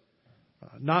Christ.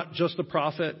 Not just a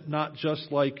prophet, not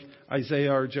just like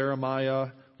Isaiah or Jeremiah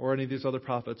or any of these other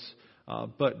prophets,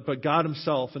 but God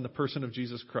Himself in the person of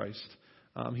Jesus Christ.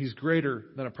 He's greater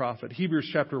than a prophet. Hebrews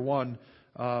chapter 1,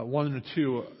 1 and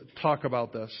 2 talk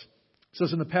about this. It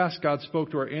says, "In the past, God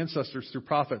spoke to our ancestors through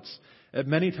prophets at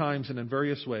many times and in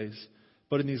various ways.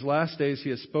 But in these last days,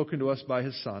 He has spoken to us by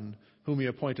His Son, whom He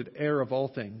appointed heir of all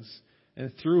things,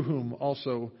 and through whom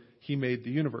also He made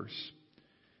the universe.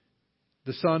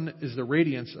 The Son is the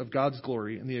radiance of God's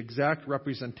glory and the exact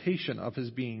representation of His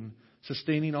being,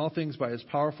 sustaining all things by His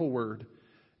powerful word.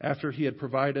 After He had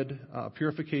provided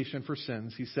purification for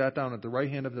sins, He sat down at the right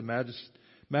hand of the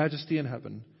majesty in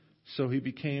heaven. So He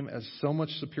became as so much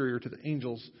superior to the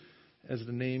angels as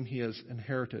the name He has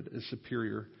inherited is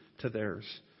superior to theirs."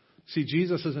 See,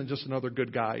 Jesus isn't just another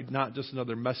good guy, not just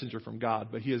another messenger from God,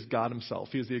 but He is God Himself.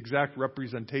 He is the exact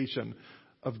representation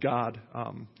of God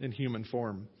in human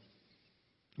form.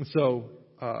 And so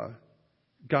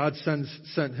God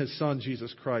sent His Son,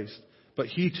 Jesus Christ, but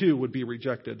He too would be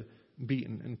rejected,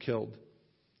 beaten, and killed.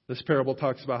 This parable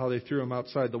talks about how they threw Him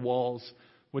outside the walls,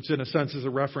 which in a sense is a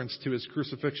reference to His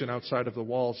crucifixion outside of the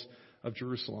walls of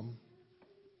Jerusalem.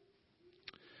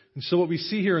 And so what we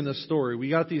see here in this story, we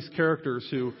got these characters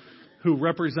who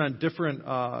represent different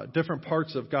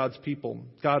parts of God's people.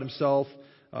 God Himself,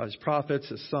 His prophets,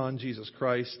 His Son, Jesus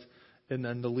Christ, and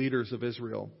then the leaders of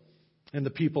Israel and the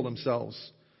people themselves.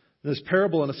 This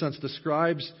parable, in a sense,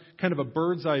 describes kind of a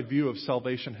bird's eye view of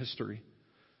salvation history.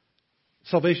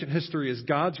 Salvation history is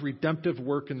God's redemptive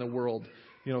work in the world.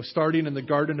 Starting in the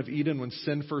Garden of Eden when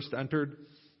sin first entered,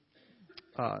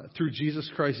 through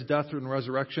Jesus Christ's death and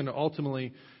resurrection,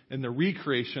 ultimately in the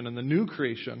recreation and the new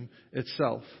creation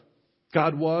itself.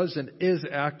 God was and is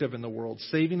active in the world,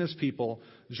 saving His people,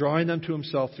 drawing them to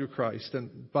Himself through Christ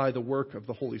and by the work of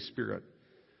the Holy Spirit.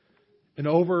 And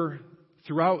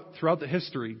throughout the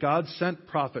history, God sent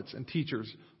prophets and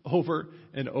teachers over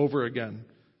and over again,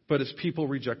 but His people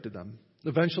rejected them.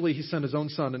 Eventually, He sent His own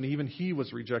Son, and even He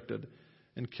was rejected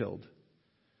and killed.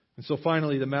 And so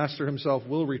finally, the Master Himself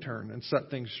will return and set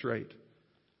things straight.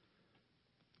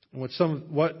 And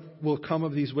what will come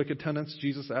of these wicked tenants,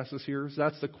 Jesus asks us here,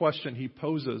 that's the question He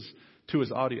poses to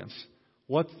His audience.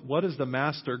 What is the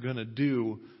Master going to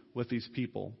do with these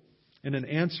people? And in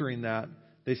answering that,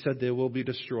 they said they will be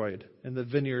destroyed, and the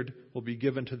vineyard will be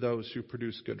given to those who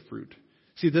produce good fruit.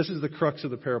 See, this is the crux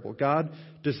of the parable. God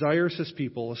desires His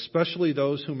people, especially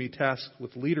those whom He tasks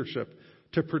with leadership,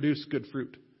 to produce good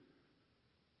fruit.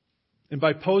 And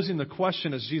by posing the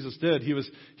question as Jesus did, he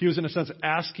was in a sense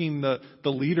asking the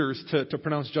leaders to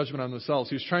pronounce judgment on themselves.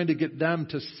 He was trying to get them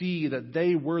to see that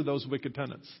they were those wicked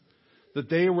tenants. That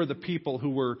they were the people who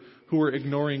were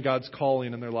ignoring God's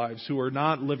calling in their lives, who were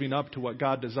not living up to what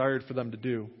God desired for them to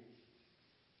do.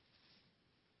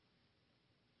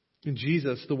 And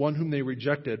Jesus, the one whom they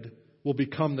rejected, will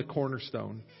become the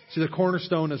cornerstone. See, the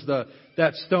cornerstone is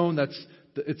that stone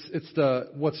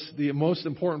what's the most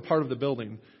important part of the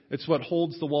building. It's what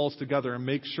holds the walls together and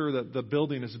makes sure that the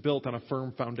building is built on a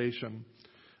firm foundation.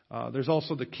 There's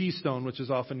also the keystone, which is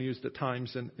often used at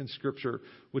times in Scripture,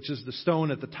 which is the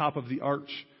stone at the top of the arch,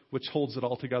 which holds it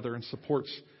all together and supports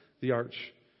the arch.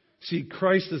 See,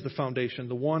 Christ is the foundation,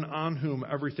 the one on whom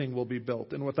everything will be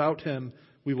built. And without Him,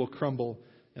 we will crumble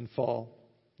and fall.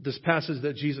 This passage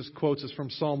that Jesus quotes is from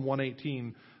Psalm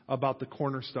 118 about the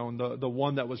cornerstone. The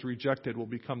one that was rejected will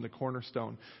become the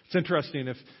cornerstone. It's interesting.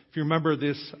 If you remember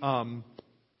this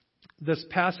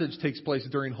passage takes place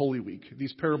during Holy Week.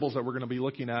 These parables that we're going to be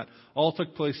looking at all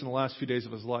took place in the last few days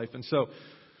of His life. And so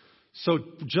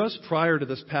just prior to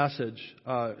this passage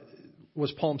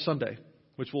was Palm Sunday,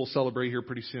 which we'll celebrate here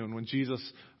pretty soon, when Jesus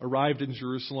arrived in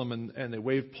Jerusalem and they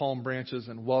waved palm branches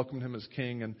and welcomed Him as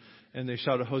King, and they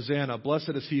shouted, "Hosanna,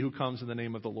 blessed is He who comes in the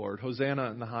name of the Lord. Hosanna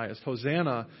in the highest."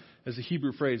 Hosanna is a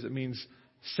Hebrew phrase. It means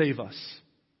save us.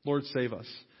 Lord, save us.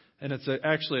 And it's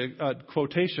actually a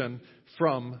quotation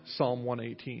from Psalm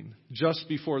 118. Just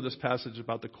before this passage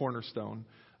about the cornerstone,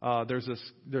 there's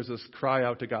this cry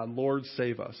out to God, "Lord,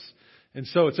 save us." And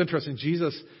so it's interesting.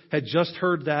 Jesus had just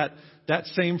heard that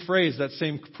same phrase, that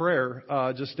same prayer,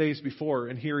 just days before.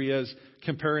 And here He is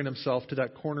comparing Himself to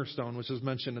that cornerstone, which is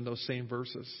mentioned in those same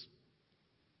verses.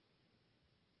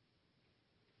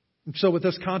 So with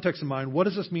this context in mind, what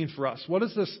does this mean for us?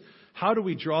 How do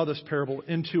we draw this parable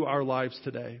into our lives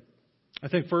today? I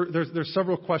think there's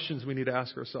several questions we need to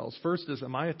ask ourselves. First is,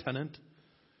 am I a tenant?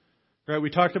 Right?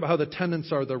 We talked about how the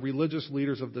tenants are the religious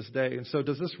leaders of this day. And so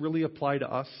does this really apply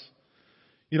to us?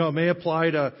 It may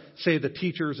apply to, say, the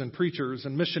teachers and preachers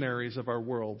and missionaries of our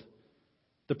world,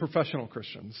 the professional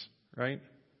Christians, right?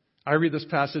 I read this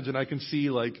passage and I can see,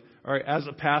 all right, as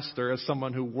a pastor, as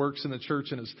someone who works in the church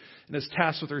and is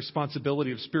tasked with the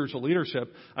responsibility of spiritual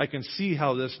leadership, I can see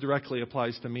how this directly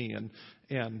applies to me.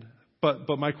 But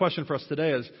my question for us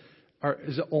today is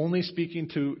it only speaking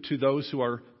to those who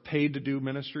are paid to do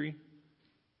ministry?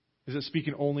 Is it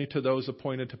speaking only to those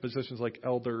appointed to positions like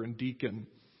elder and deacon?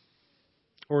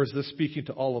 Or is this speaking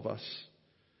to all of us?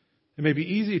 It may be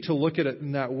easy to look at it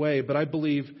in that way, but I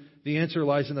believe the answer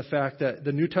lies in the fact that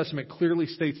the New Testament clearly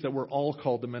states that we're all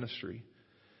called to ministry.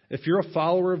 If you're a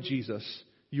follower of Jesus,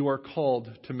 you are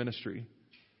called to ministry.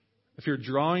 If you're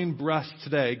drawing breath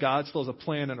today, God still has a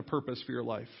plan and a purpose for your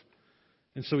life.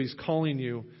 And so He's calling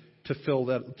you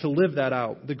to live that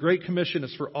out. The Great Commission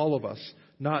is for all of us,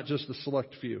 not just the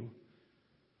select few.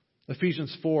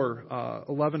 Ephesians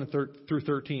 4:11 through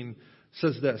 13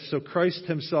 says this: So Christ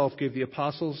Himself gave the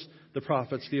apostles, the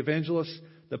prophets, the evangelists,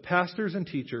 the pastors and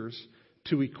teachers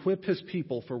to equip His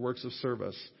people for works of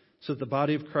service, so that the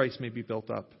body of Christ may be built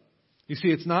up. You see,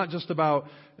 it's not just about,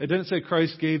 it didn't say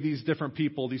Christ gave these different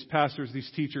people, these pastors,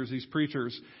 these teachers, these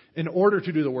preachers, in order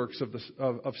to do the works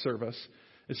of service.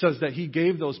 It says that He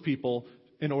gave those people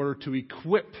in order to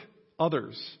equip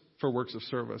others for works of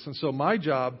service. And so my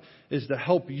job is to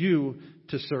help you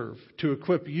to serve, to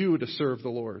equip you to serve the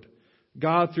Lord.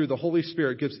 God, through the Holy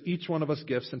Spirit, gives each one of us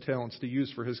gifts and talents to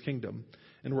use for His kingdom.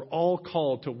 And we're all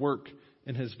called to work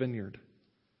in His vineyard.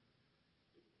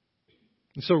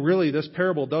 And so really, this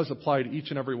parable does apply to each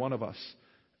and every one of us.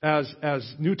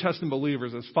 As New Testament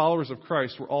believers, as followers of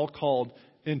Christ, we're all called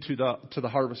to the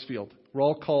harvest field. We're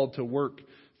all called to work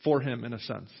for Him in a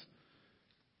sense.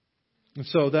 And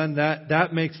so then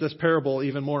that makes this parable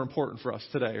even more important for us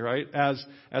today, right?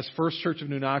 As First Church of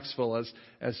New Knoxville,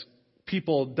 as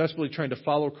people desperately trying to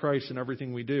follow Christ in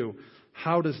everything we do,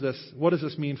 what does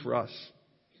this mean for us?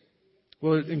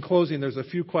 Well, in closing, there's a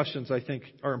few questions I think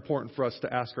are important for us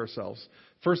to ask ourselves.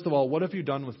 First of all, what have you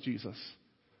done with Jesus?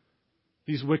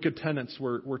 These wicked tenants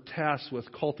were tasked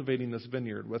with cultivating this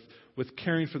vineyard, with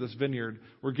caring for this vineyard.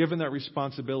 We're given that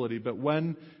responsibility. But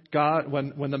when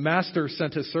the master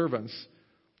sent his servants,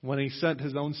 when He sent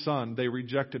His own Son, they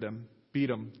rejected Him, beat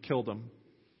Him, killed Him.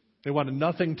 They wanted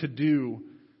nothing to do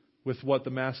with what the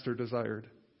master desired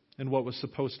and what was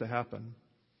supposed to happen.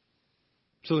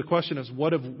 So the question is,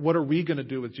 what are we going to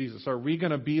do with Jesus? Are we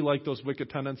going to be like those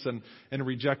wicked tenants and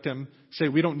reject Him? Say,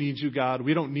 we don't need you, God.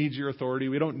 We don't need your authority.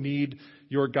 We don't need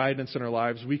your guidance in our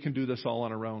lives. We can do this all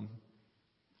on our own.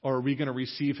 Or are we going to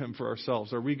receive Him for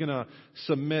ourselves? Are we going to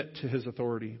submit to His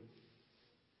authority?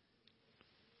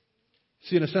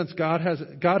 See, in a sense, God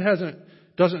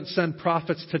doesn't send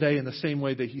prophets today in the same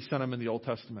way that He sent them in the Old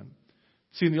Testament.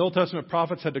 See, in the Old Testament,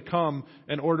 prophets had to come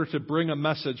in order to bring a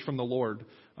message from the Lord.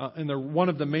 And one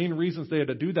of the main reasons they had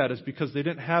to do that is because they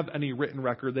didn't have any written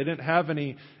record. They didn't have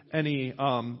anything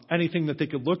that they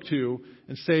could look to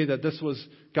and say that this was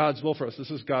God's will for us. This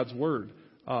is God's word.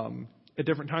 At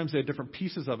different times, they had different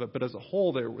pieces of it, but as a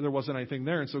whole, there wasn't anything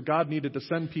there. And so God needed to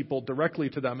send people directly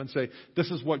to them and say,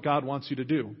 this is what God wants you to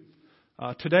do.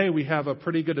 Today, we have a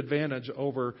pretty good advantage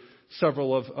over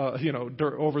several of,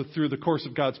 over through the course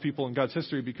of God's people and God's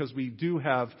history, because we do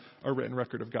have a written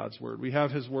record of God's word. We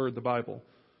have His word, the Bible,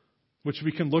 which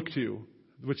we can look to,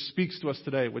 which speaks to us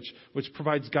today, which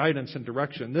provides guidance and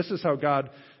direction. This is how God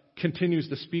continues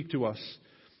to speak to us.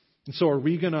 And so are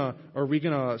we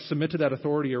gonna submit to that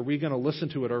authority? Are we gonna listen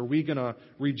to it? Are we gonna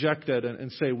reject it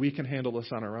and say we can handle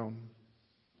this on our own?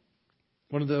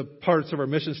 One of the parts of our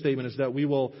mission statement is that we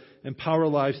will empower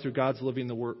lives through God's living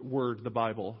the word, the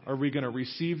Bible. Are we going to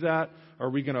receive that? Are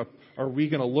we going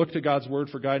to look to God's word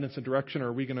for guidance and direction? Or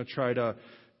are we going to try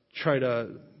to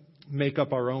make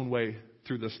up our own way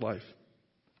through this life?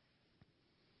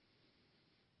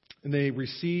 And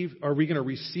are we going to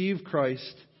receive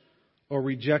Christ or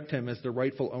reject Him as the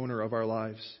rightful owner of our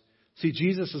lives? See,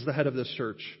 Jesus is the head of this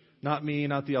church. Not me,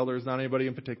 not the elders, not anybody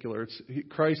in particular.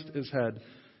 Christ is head,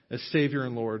 as Savior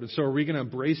and Lord. And so are we going to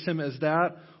embrace Him as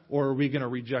that, or are we going to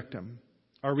reject Him?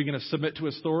 Are we going to submit to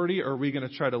His authority, or are we going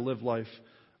to try to live life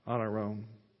on our own?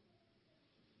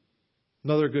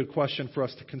 Another good question for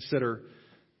us to consider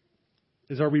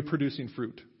is, are we producing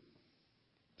fruit?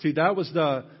 See, that was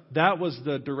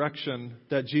the direction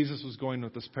that Jesus was going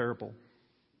with this parable.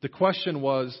 The question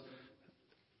was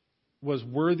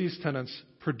were these tenants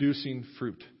producing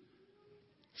fruit.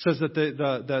 It says that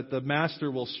the master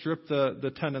will strip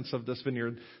the tenants of this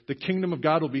vineyard. The kingdom of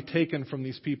God will be taken from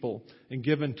these people and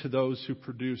given to those who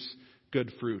produce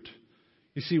good fruit.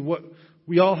 You see,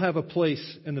 we all have a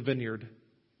place in the vineyard.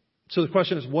 So the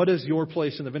question is, what is your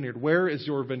place in the vineyard? Where is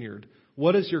your vineyard?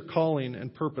 What is your calling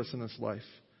and purpose in this life?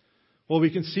 Well,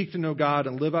 we can seek to know God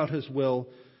and live out His will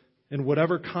in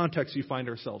whatever context you find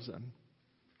ourselves in.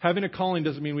 Having a calling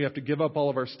doesn't mean we have to give up all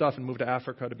of our stuff and move to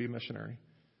Africa to be a missionary.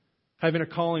 Having a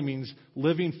calling means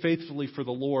living faithfully for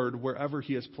the Lord wherever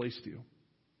He has placed you.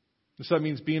 So that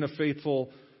means being a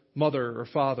faithful mother or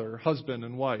father, husband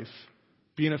and wife,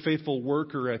 being a faithful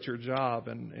worker at your job,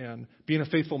 and being a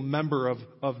faithful member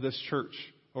of this church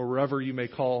or wherever you may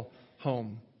call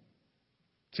home.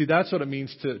 See, that's what it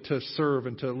means to serve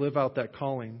and to live out that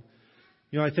calling.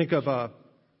 You know, I think of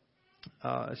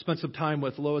I spent some time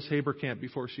with Lois Haberkamp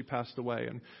before she passed away.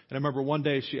 And I remember one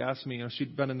day she asked me,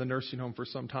 she'd been in the nursing home for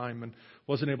some time and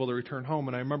wasn't able to return home.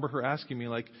 And I remember her asking me,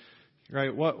 like,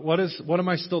 right, what am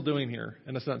I still doing here?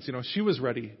 In a sense, she was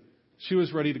ready. She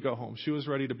was ready to go home. She was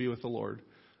ready to be with the Lord.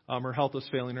 Her health was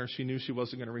failing her. She knew she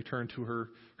wasn't going to return to her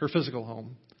physical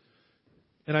home.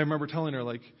 And I remember telling her,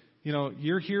 like,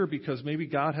 you're here because maybe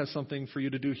God has something for you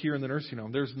to do here in the nursing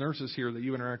home. There's nurses here that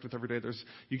you interact with every day.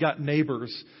 You got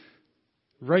neighbors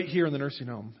right here in the nursing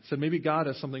home. I said, maybe God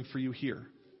has something for you here.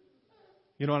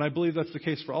 And I believe that's the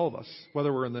case for all of us.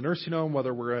 Whether we're in the nursing home,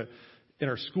 whether we're in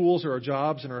our schools or our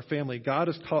jobs and our family, God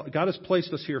has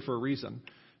placed us here for a reason.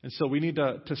 And so we need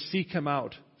to seek Him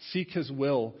out, seek His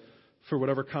will for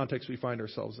whatever context we find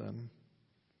ourselves in.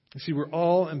 You see, we're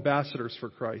all ambassadors for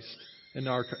Christ in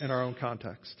our own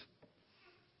context.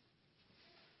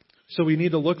 So we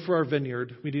need to look for our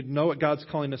vineyard. We need to know what God's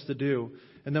calling us to do.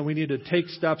 And then we need to take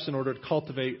steps in order to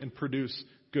cultivate and produce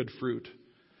good fruit.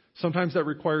 Sometimes that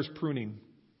requires pruning.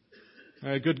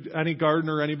 Any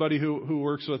gardener, anybody who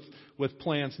works with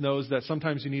plants knows that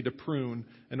sometimes you need to prune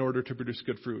in order to produce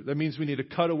good fruit. That means we need to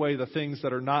cut away the things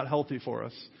that are not healthy for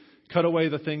us. Cut away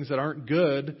the things that aren't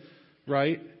good,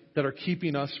 right? That are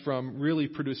keeping us from really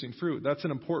producing fruit. That's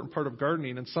an important part of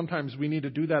gardening. And sometimes we need to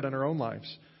do that in our own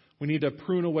lives. We need to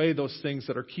prune away those things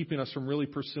that are keeping us from really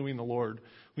pursuing the Lord.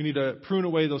 We need to prune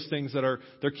away those things that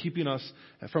they're keeping us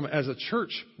from, as a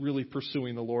church, really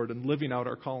pursuing the Lord and living out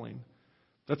our calling.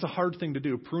 That's a hard thing to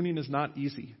do. Pruning is not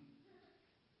easy,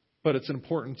 but it's an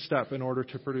important step in order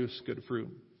to produce good fruit.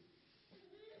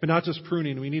 But not just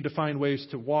pruning. We need to find ways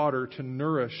to water, to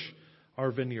nourish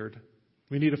our vineyard.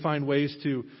 We need to find ways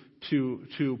to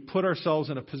put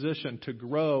ourselves in a position to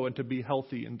grow and to be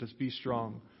healthy and to be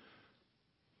strong.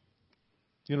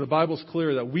 The Bible's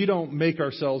clear that we don't make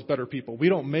ourselves better people. We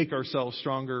don't make ourselves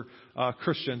stronger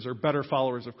Christians or better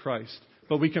followers of Christ.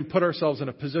 But we can put ourselves in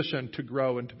a position to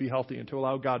grow and to be healthy and to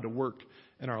allow God to work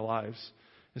in our lives.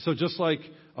 And so just like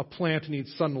a plant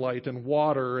needs sunlight and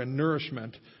water and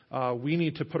nourishment, we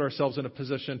need to put ourselves in a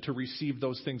position to receive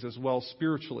those things as well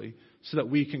spiritually so that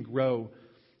we can grow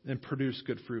and produce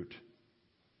good fruit.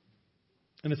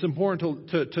 And it's important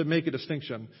to make a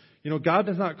distinction. God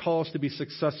does not call us to be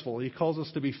successful. He calls us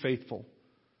to be faithful.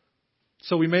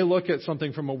 So we may look at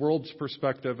something from a world's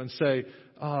perspective and say,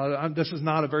 this is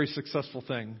not a very successful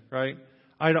thing, right?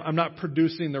 I'm not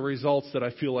producing the results that I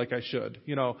feel like I should.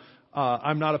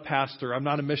 I'm not a pastor. I'm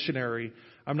not a missionary.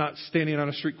 I'm not standing on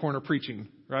a street corner preaching,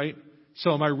 right?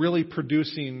 So am I really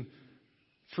producing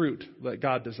fruit that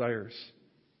God desires?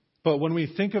 But when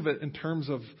we think of it in terms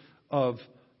of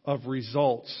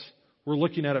results, we're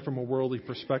looking at it from a worldly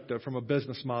perspective, from a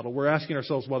business model. We're asking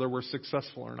ourselves whether we're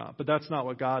successful or not. But that's not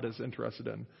what God is interested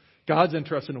in. God's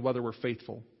interested in whether we're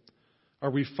faithful. Are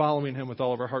we following Him with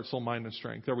all of our heart, soul, mind, and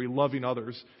strength? Are we loving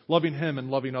others, loving Him and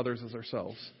loving others as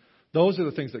ourselves? Those are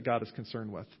the things that God is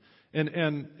concerned with.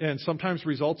 And sometimes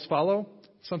results follow,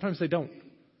 sometimes they don't.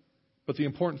 But the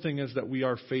important thing is that we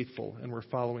are faithful and we're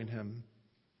following Him.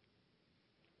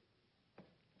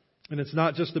 And it's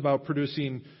not just about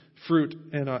producing fruit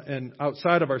and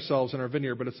outside of ourselves in our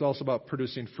vineyard, but it's also about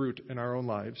producing fruit in our own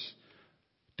lives.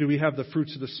 Do we have the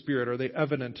fruits of the Spirit? Are they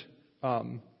evident?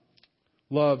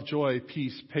 Love, joy,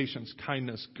 peace, patience,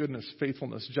 kindness, goodness,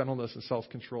 faithfulness, gentleness, and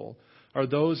self-control. Are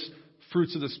those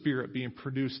fruits of the Spirit being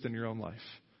produced in your own life?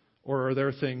 Or are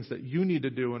there things that you need to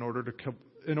do in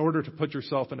order to put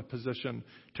yourself in a position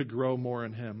to grow more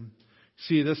in Him?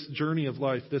 See, this journey of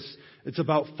life, it's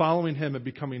about following Him and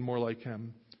becoming more like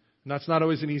Him. And that's not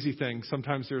always an easy thing.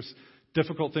 Sometimes there's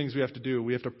difficult things we have to do.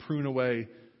 We have to prune away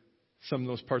some of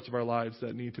those parts of our lives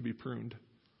that need to be pruned.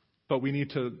 But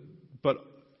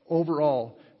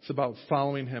overall, it's about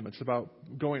following Him. It's about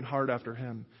going hard after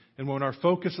Him. And when our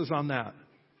focus is on that,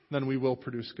 then we will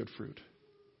produce good fruit.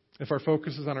 If our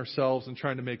focus is on ourselves and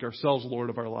trying to make ourselves Lord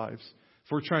of our lives,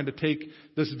 if we're trying to take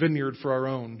this vineyard for our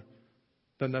own,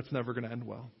 then that's never going to end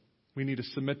well. We need to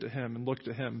submit to Him and look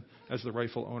to Him as the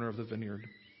rightful owner of the vineyard.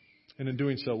 And in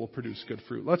doing so, we'll produce good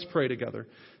fruit. Let's pray together.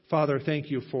 Father,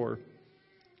 thank you for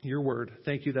your word.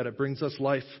 Thank you that it brings us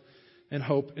life and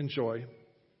hope and joy,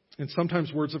 and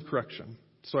sometimes words of correction.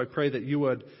 So I pray that you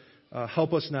would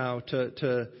help us now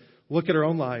to look at our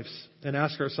own lives and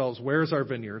ask ourselves, where is our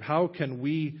vineyard? How can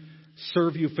we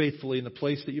serve you faithfully in the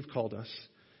place that you've called us?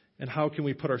 And how can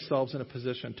we put ourselves in a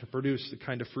position to produce the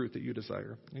kind of fruit that you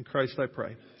desire? In Christ I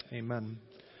pray. Amen.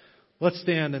 Let's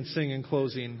stand and sing in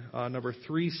closing number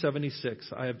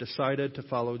 376, I Have Decided to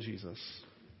Follow Jesus.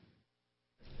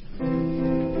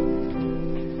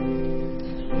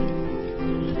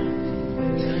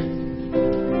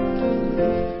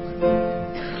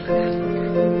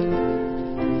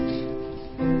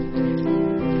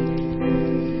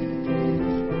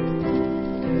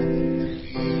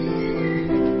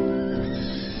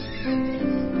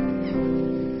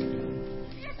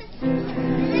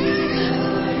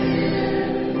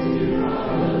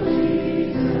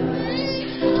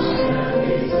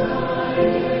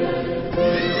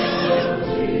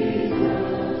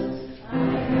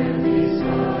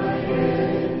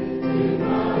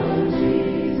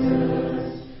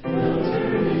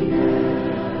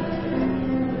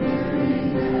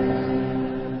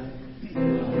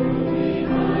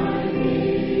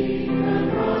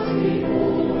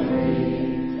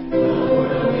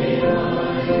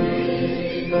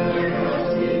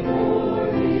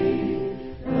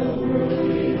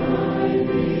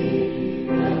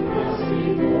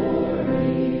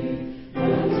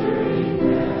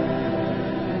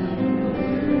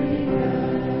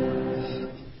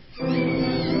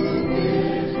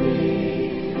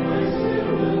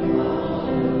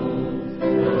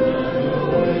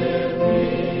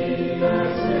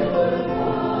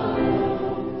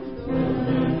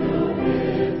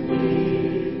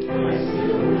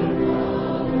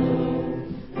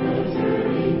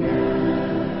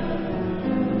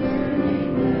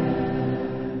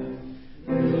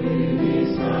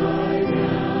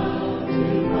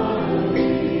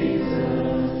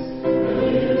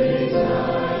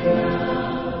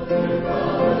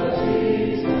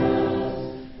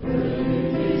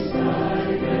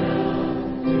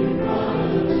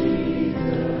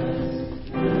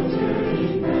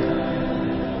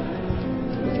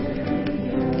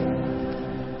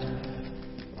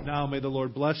 May the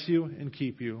Lord bless you and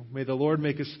keep you. May the Lord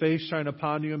make His face shine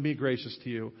upon you and be gracious to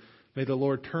you. May the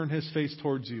Lord turn His face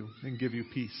towards you and give you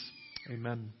peace.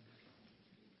 Amen.